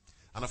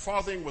 And a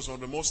farthing was one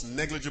of the most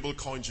negligible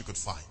coins you could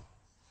find.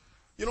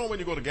 You know, when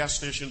you go to gas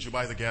stations, you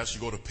buy the gas,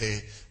 you go to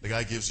pay, the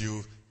guy gives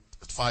you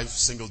 $5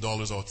 single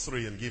or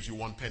 3 and gives you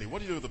 1 penny. What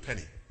do you do with the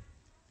penny?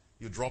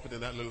 You drop it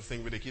in that little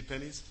thing where they keep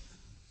pennies?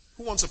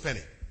 Who wants a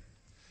penny?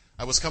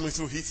 I was coming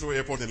through Heathrow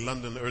Airport in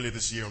London earlier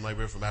this year on my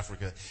way from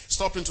Africa.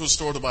 Stopped into a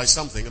store to buy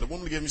something, and the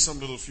woman gave me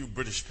some little few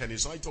British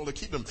pennies, so I told her,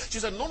 keep them. She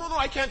said, no,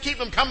 I can't keep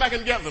them. Come back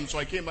and get them. So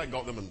I came back and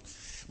got them,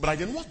 but I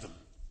didn't want them.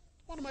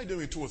 What am I doing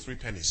with 2 or 3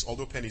 pennies?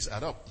 Although pennies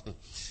add up.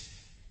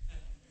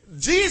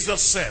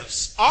 Jesus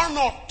says, are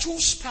not 2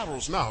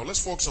 sparrows. Now,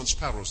 let's focus on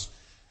sparrows.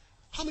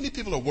 How many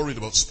people are worried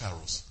about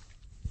sparrows?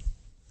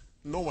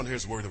 No one here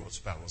is worried about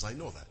sparrows. I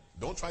know that.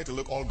 Don't try to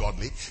look all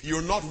godly.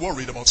 You're not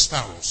worried about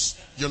sparrows.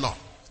 You're not.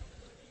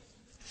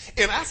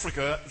 In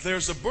Africa,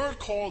 there's a bird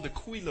called the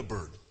Quila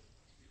bird.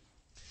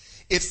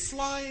 It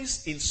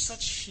flies in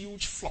such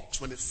huge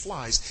flocks. When it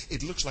flies,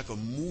 it looks like a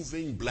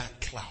moving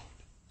black cloud.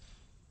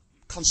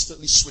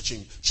 Constantly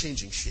switching,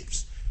 changing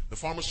shapes. The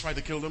farmers try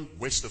to kill them,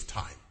 waste of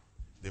time.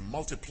 They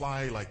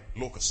multiply like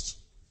locusts.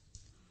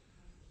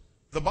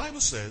 The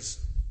Bible says,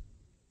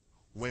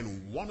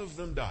 when one of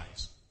them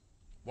dies,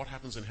 what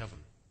happens in heaven?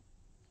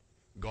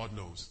 God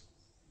knows.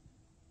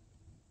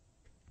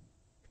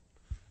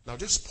 Now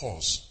just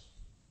pause.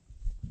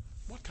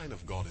 What kind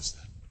of God is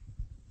that?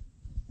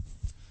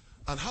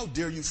 And how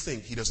dare you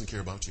think he doesn't care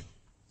about you?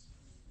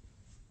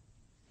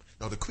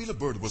 Now the Quila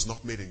bird was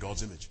not made in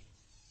God's image.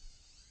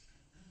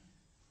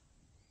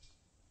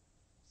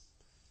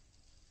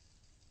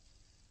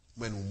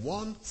 When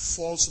one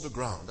falls to the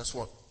ground, that's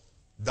what?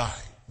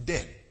 Die,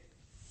 dead.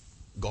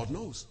 God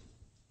knows.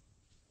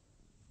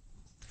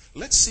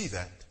 Let's see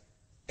that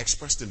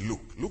expressed in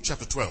Luke. Luke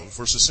chapter 12,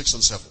 verses 6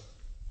 and 7.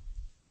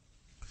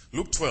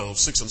 Luke 12,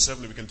 6 and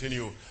 7, we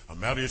continue. A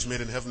marriage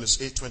made in heaven is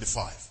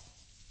 8:25.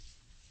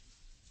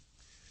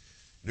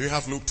 Do you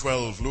have Luke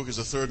 12? Luke is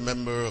the third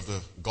member of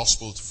the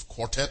gospel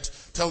quartet.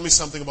 Tell me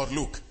something about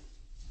Luke.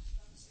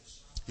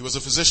 He was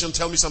a physician.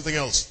 Tell me something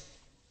else.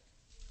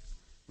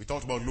 We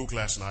talked about Luke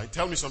last night.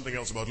 Tell me something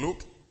else about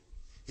Luke.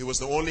 He was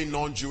the only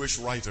non-Jewish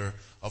writer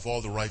of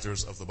all the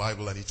writers of the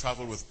Bible, and he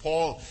traveled with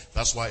Paul.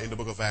 That's why in the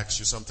book of Acts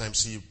you sometimes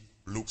see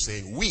Luke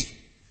saying we,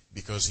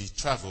 because he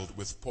traveled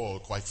with Paul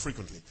quite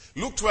frequently.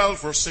 Luke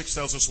 12 verse 6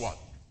 tells us what?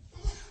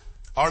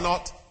 Are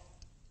not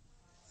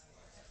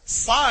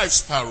 5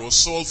 sparrows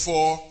sold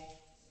for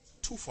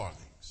 2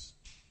 farthings?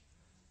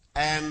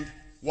 And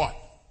what?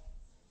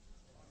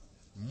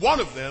 One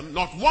of them,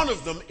 not one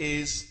of them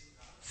is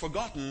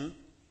forgotten.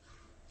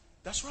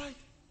 That's right.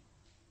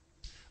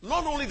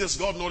 Not only does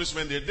God notice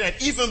when they're dead,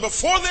 even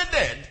before they're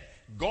dead,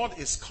 God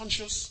is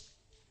conscious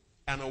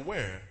and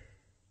aware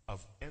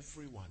of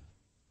everyone.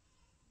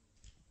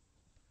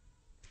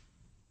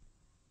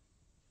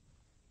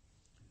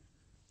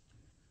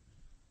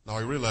 Now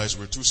I realize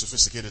we're too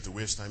sophisticated to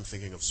waste time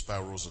thinking of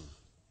sparrows, and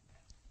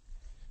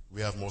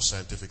we have more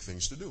scientific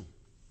things to do.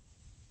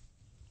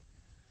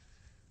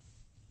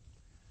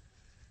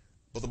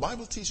 But the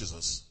Bible teaches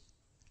us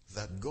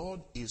that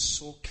God is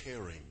so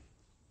caring.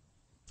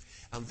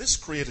 And this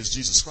creator is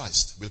Jesus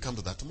Christ. We'll come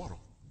to that tomorrow.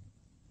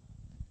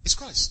 It's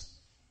Christ.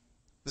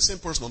 The same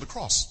person on the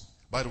cross.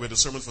 By the way, the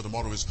sermon for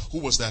tomorrow is, who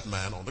was that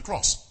man on the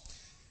cross?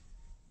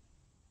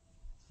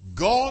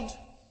 God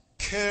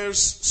cares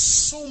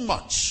so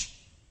much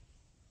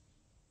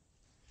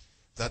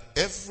that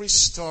every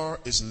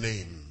star is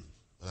named.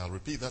 And I'll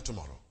repeat that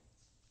tomorrow.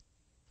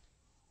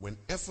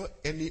 Whenever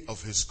any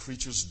of his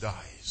creatures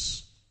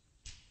dies,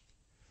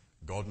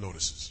 God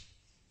notices.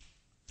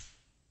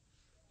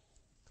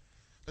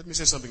 Let me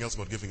say something else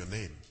about giving a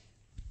name.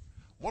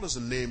 What does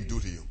a name do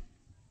to you?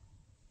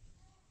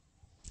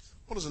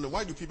 What does a name?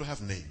 Why do people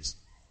have names?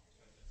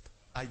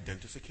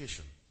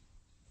 Identification.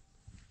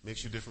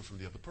 makes you different from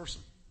the other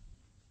person.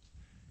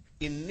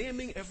 In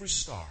naming every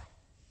star,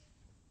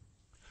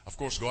 of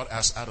course, God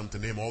asked Adam to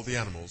name all the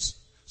animals.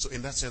 So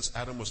in that sense,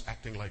 Adam was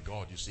acting like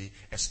God, you see,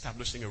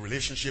 establishing a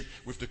relationship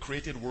with the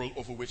created world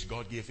over which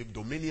God gave him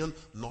dominion,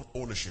 not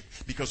ownership.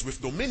 Because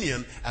with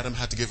dominion, Adam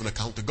had to give an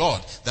account to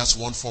God. That's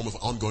one form of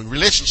ongoing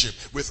relationship.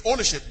 With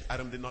ownership,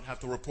 Adam did not have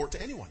to report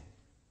to anyone.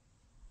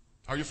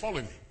 Are you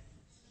following me?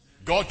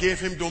 God gave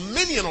him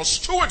dominion or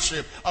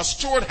stewardship. A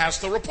steward has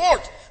to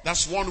report.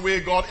 That's one way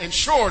God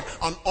ensured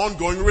an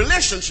ongoing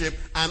relationship.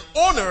 An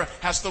owner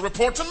has to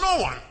report to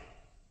no one.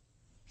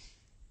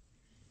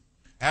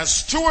 As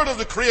steward of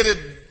the created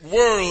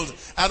world,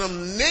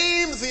 Adam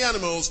named the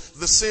animals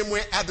the same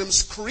way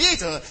Adam's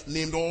creator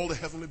named all the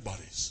heavenly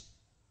bodies.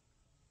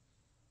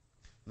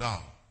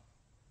 Now,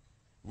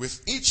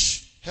 with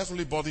each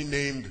heavenly body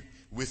named,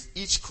 with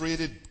each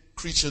created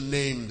creature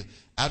named,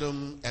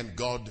 Adam and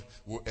God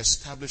were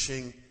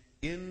establishing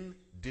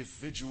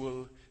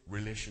individual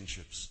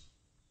relationships.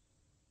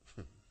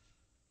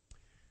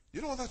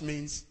 You know what that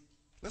means?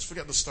 Let's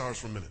forget the stars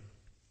for a minute.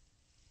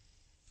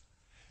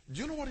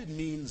 Do you know what it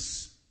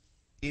means,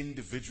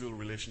 individual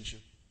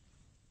relationship?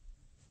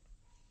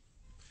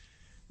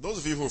 Those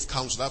of you who have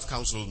counseled, I've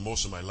counseled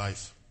most of my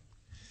life.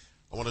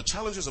 And one of the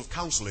challenges of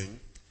counseling,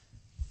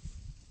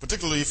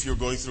 particularly if you're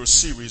going through a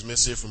series, may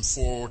say from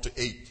 4 to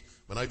 8.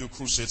 When I do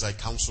crusades, I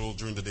counsel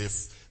during the day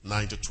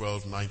 9 to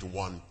 12, 9 to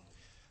 1.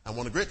 And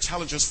one of the great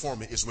challenges for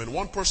me is when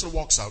one person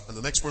walks out and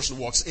the next person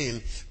walks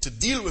in, to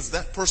deal with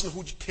that person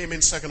who came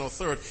in second or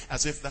third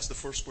as if that's the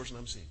first person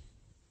I'm seeing.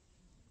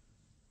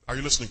 Are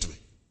you listening to me?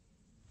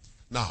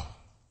 Now,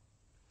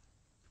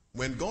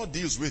 when God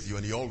deals with you,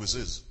 and he always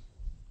is,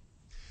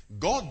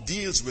 God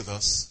deals with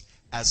us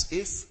as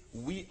if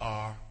we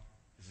are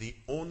the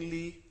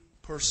only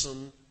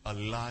person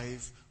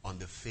alive on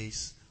the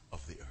face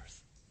of the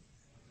earth.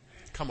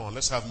 Come on,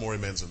 let's have more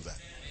amens than that.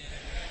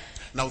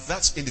 Now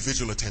that's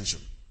individual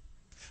attention.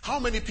 How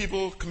many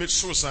people commit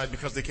suicide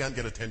because they can't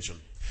get attention?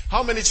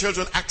 How many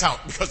children act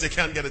out because they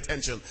can't get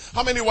attention?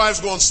 How many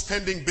wives go on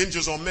spending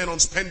binges or men on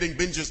spending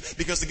binges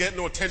because they get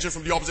no attention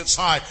from the opposite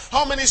side?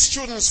 How many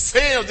students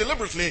fail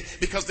deliberately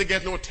because they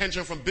get no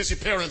attention from busy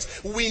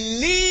parents? We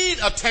need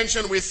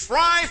attention. We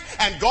thrive,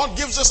 and God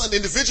gives us an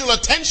individual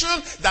attention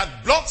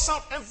that blots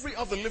out every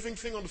other living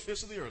thing on the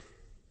face of the earth.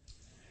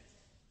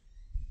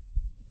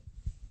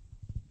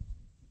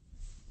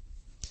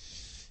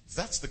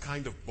 That's the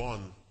kind of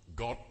bond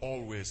God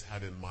always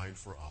had in mind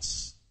for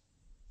us.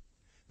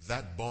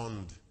 That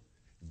bond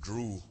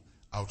grew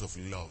out of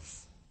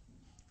love.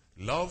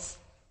 Love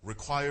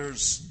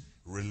requires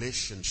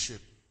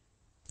relationship.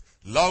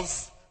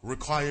 Love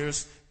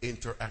requires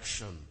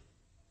interaction.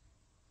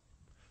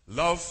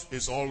 Love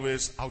is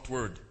always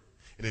outward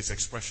in its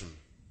expression.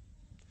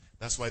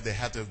 That's why they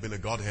had to have been a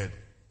Godhead,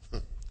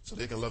 so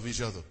they can love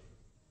each other.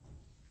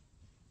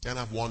 Can't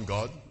have one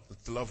God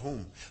to love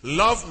whom?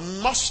 Love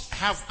must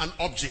have an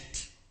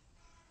object.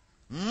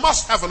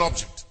 Must have an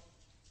object.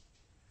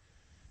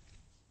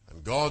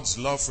 And God's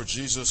love for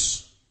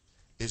Jesus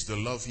is the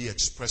love he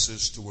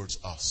expresses towards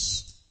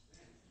us.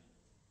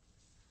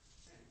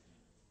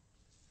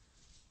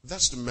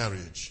 That's the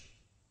marriage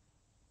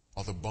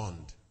or the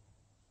bond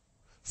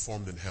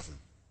formed in heaven.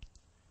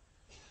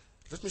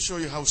 Let me show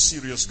you how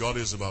serious God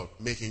is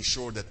about making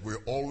sure that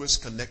we're always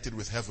connected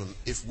with heaven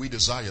if we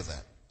desire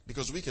that.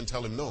 Because we can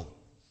tell him no.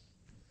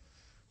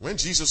 When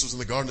Jesus was in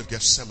the Garden of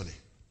Gethsemane,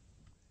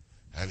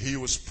 and he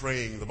was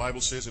praying, the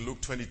Bible says in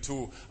Luke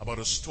 22 about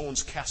a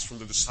stone's cast from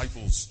the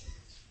disciples.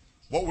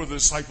 What were the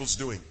disciples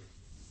doing?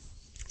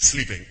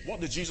 Sleeping. What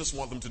did Jesus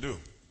want them to do?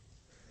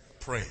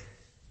 Pray.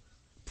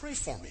 Pray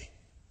for me.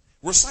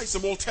 Recite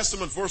some Old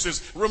Testament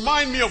verses.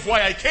 Remind me of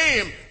why I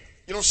came.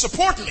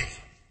 Support me.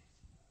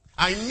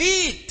 I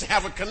need to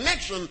have a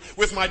connection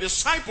with my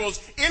disciples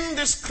in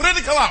this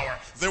critical hour.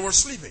 They were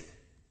sleeping.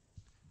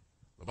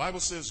 The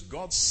Bible says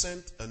God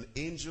sent an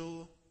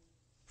angel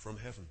from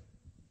heaven,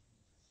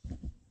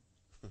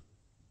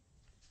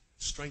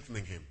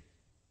 strengthening him.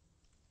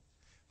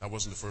 That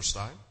wasn't the first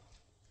time.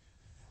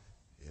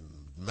 In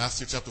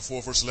Matthew chapter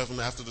 4, verse 11,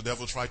 after the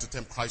devil tried to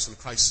tempt Christ and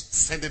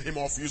Christ fended him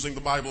off using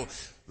the Bible,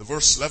 the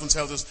verse 11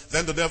 tells us,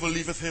 then the devil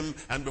leaveth him,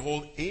 and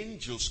behold,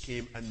 angels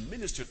came and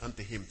ministered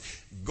unto him.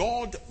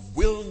 God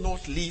will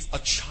not leave a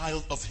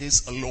child of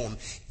his alone.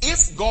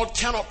 If God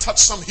cannot touch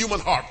some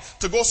human heart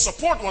to go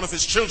support one of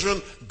his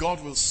children,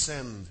 God will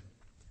send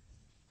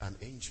an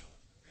angel.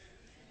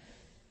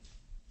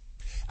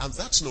 And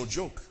that's no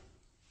joke.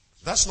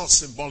 That's not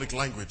symbolic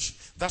language.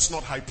 That's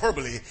not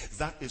hyperbole.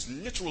 That is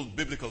literal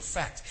biblical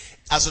fact.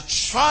 As a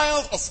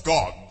child of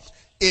God,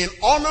 in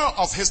honor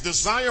of his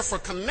desire for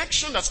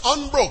connection that's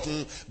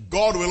unbroken,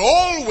 God will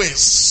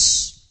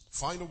always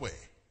find a way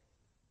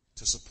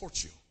to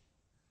support you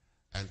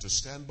and to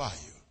stand by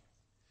you.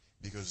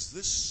 Because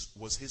this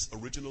was his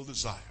original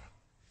desire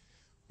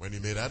when he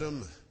made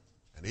Adam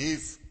and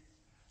Eve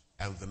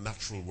and the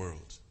natural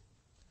world.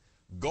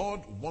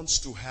 God wants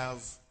to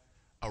have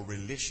a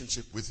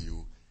relationship with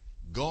you.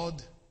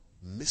 God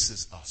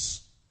misses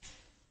us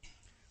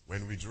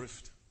when we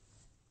drift.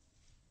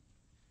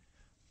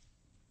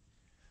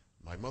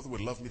 My mother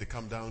would love me to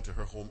come down to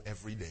her home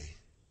every day.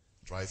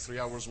 Drive 3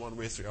 hours one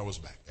way, 3 hours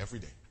back, every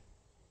day.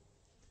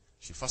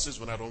 She fusses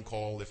when I don't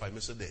call if I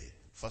miss a day.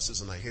 Fusses,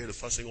 and I hear the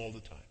fussing all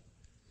the time.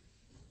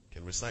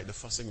 Can recite the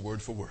fussing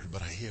word for word,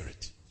 but I hear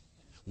it.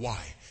 Why?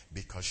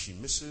 Because she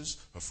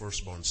misses her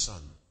firstborn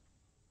son.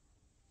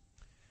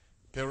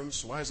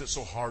 Parents, why is it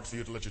so hard for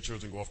you to let your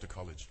children go off to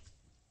college?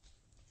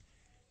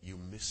 You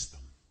miss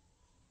them.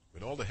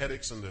 With all the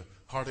headaches and the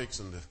heartaches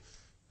and the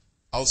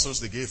ulcers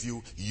they gave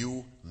you,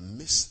 you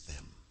miss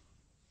them.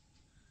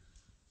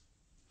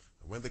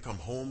 When they come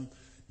home,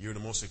 you're the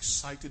most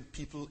excited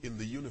people in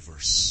the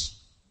universe.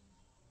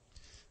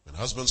 When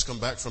husbands come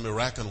back from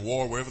Iraq and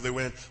war, wherever they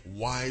went,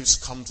 wives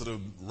come to the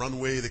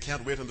runway. They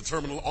can't wait in the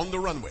terminal on the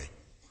runway.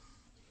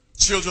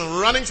 Children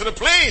running to the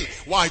plane.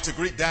 Why? To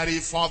greet daddy,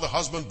 father,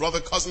 husband,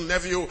 brother, cousin,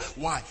 nephew.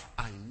 Why?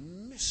 I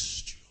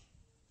missed you.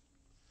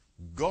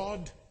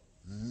 God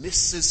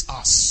misses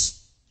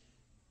us.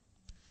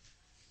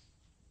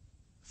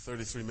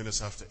 33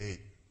 minutes after 8.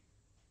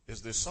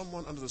 Is there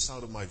someone under the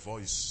sound of my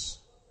voice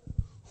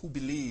who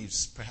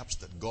believes perhaps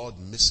that God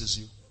misses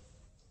you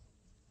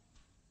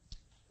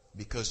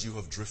because you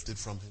have drifted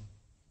from him?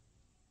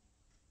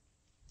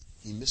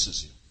 He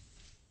misses you.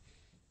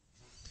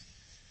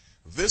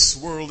 This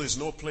world is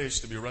no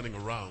place to be running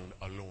around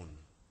alone,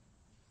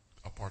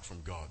 apart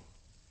from God.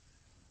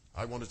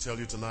 I want to tell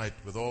you tonight,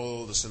 with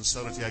all the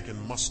sincerity I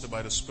can muster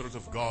by the Spirit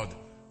of God,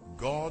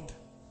 God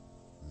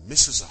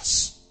misses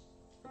us.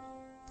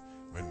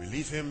 When we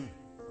leave him,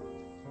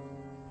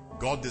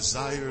 God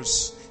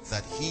desires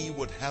that he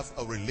would have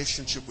a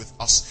relationship with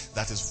us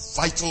that is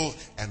vital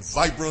and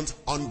vibrant,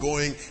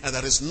 ongoing, and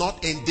that is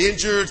not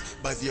endangered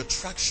by the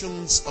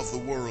attractions of the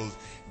world.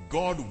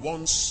 God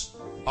wants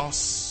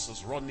us,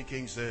 as Rodney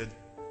King said,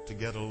 to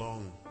get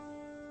along.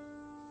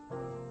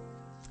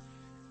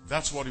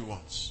 That's what he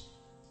wants.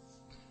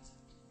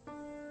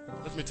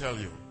 Let me tell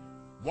you,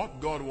 what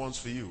God wants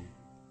for you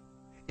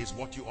is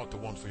what you ought to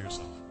want for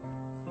yourself.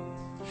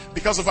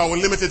 Because of our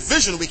limited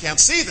vision, we can't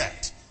see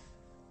that.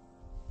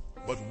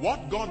 But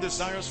what God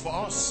desires for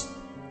us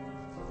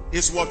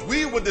is what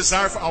we would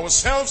desire for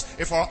ourselves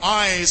if our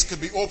eyes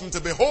could be opened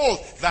to behold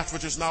that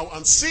which is now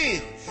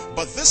unseen.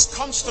 But this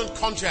constant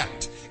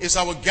contact is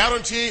our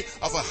guarantee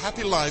of a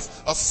happy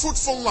life, a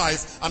fruitful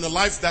life, and a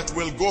life that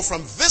will go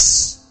from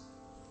this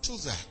to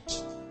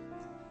that.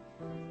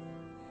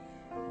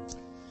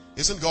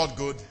 Isn't God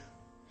good?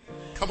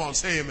 Come on,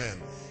 say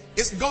amen.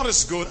 God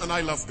is good, and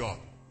I love God.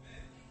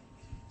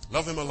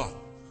 Love him a lot.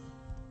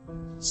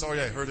 Sorry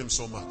I hurt him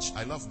so much.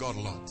 I love God a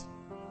lot.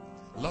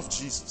 Love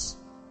Jesus.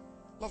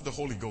 Love the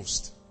Holy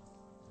Ghost.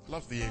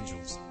 Love the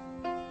angels.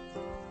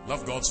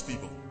 Love God's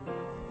people.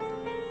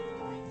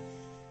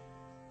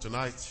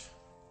 Tonight,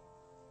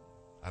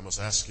 I must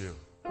ask you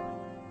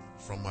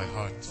from my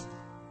heart,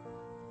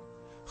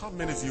 how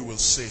many of you will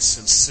say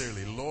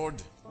sincerely,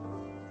 Lord,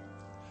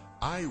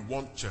 I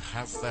want to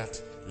have that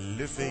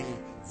living,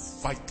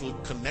 vital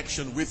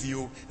connection with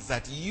you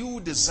that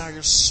you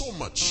desire so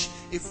much.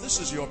 If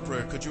this is your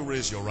prayer, could you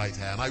raise your right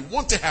hand? I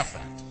want to have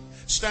that.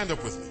 Stand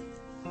up with me.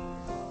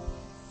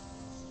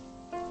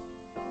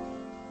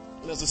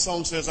 And as the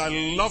song says, I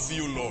love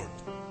you, Lord.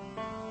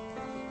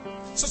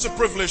 Such a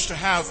privilege to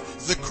have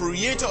the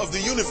creator of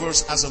the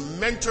universe as a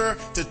mentor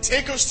to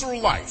take us through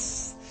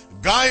life,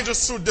 guide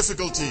us through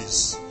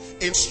difficulties,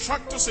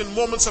 instruct us in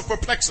moments of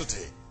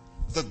perplexity.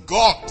 The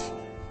God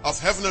of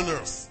heaven and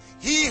earth,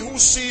 he who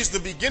sees the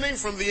beginning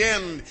from the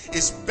end,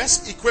 is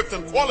best equipped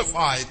and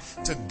qualified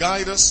to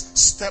guide us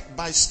step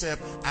by step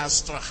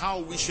as to how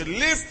we should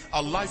live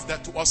a life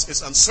that to us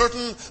is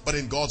uncertain, but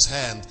in God's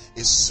hand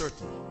is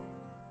certain.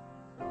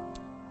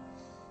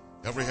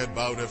 Every head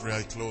bowed, every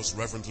eye closed,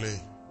 reverently.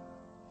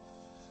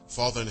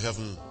 Father in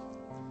heaven,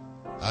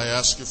 I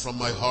ask you from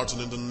my heart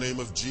and in the name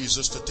of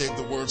Jesus to take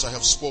the words I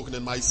have spoken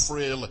in my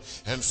frail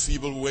and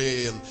feeble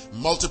way and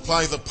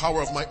multiply the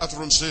power of my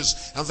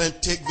utterances, and then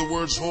take the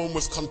words home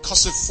with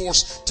concussive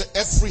force to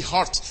every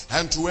heart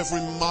and to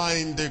every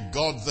mind, dear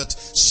God, that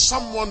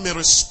someone may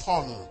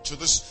respond to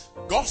this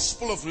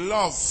gospel of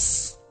love.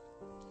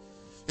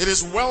 It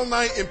is well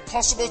nigh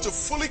impossible to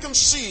fully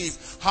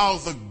conceive how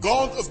the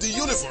God of the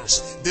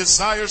universe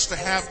desires to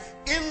have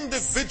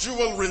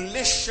individual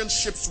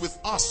relationships with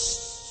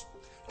us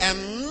and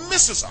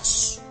misses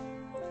us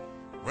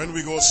when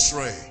we go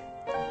astray.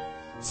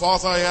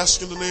 Father, I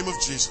ask in the name of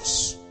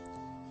Jesus,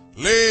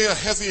 lay a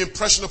heavy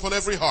impression upon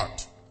every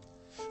heart,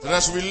 that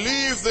as we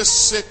leave this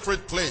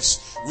sacred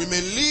place, we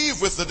may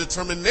leave with the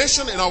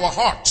determination in our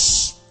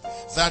hearts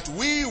that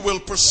we will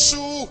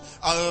pursue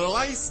a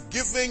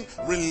life-giving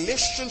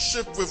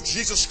relationship with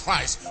Jesus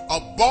Christ,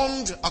 a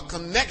bond, a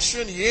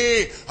connection,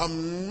 yea, a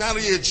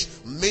marriage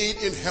made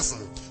in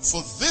heaven.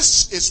 For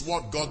this is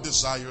what God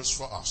desires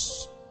for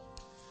us.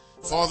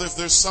 Father, if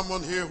there's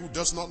someone here who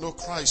does not know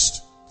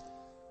Christ,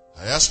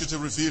 I ask you to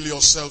reveal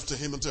yourself to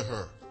him and to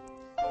her.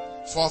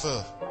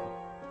 Father,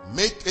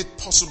 make it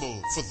possible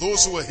for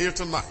those who are here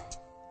tonight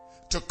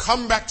to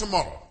come back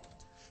tomorrow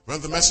when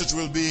the message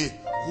will be,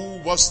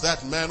 who was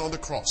that man on the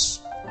cross?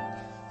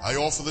 I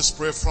offer this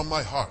prayer from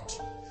my heart.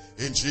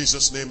 In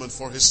Jesus' name and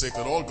for his sake,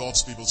 that all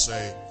God's people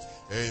say,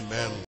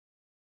 amen.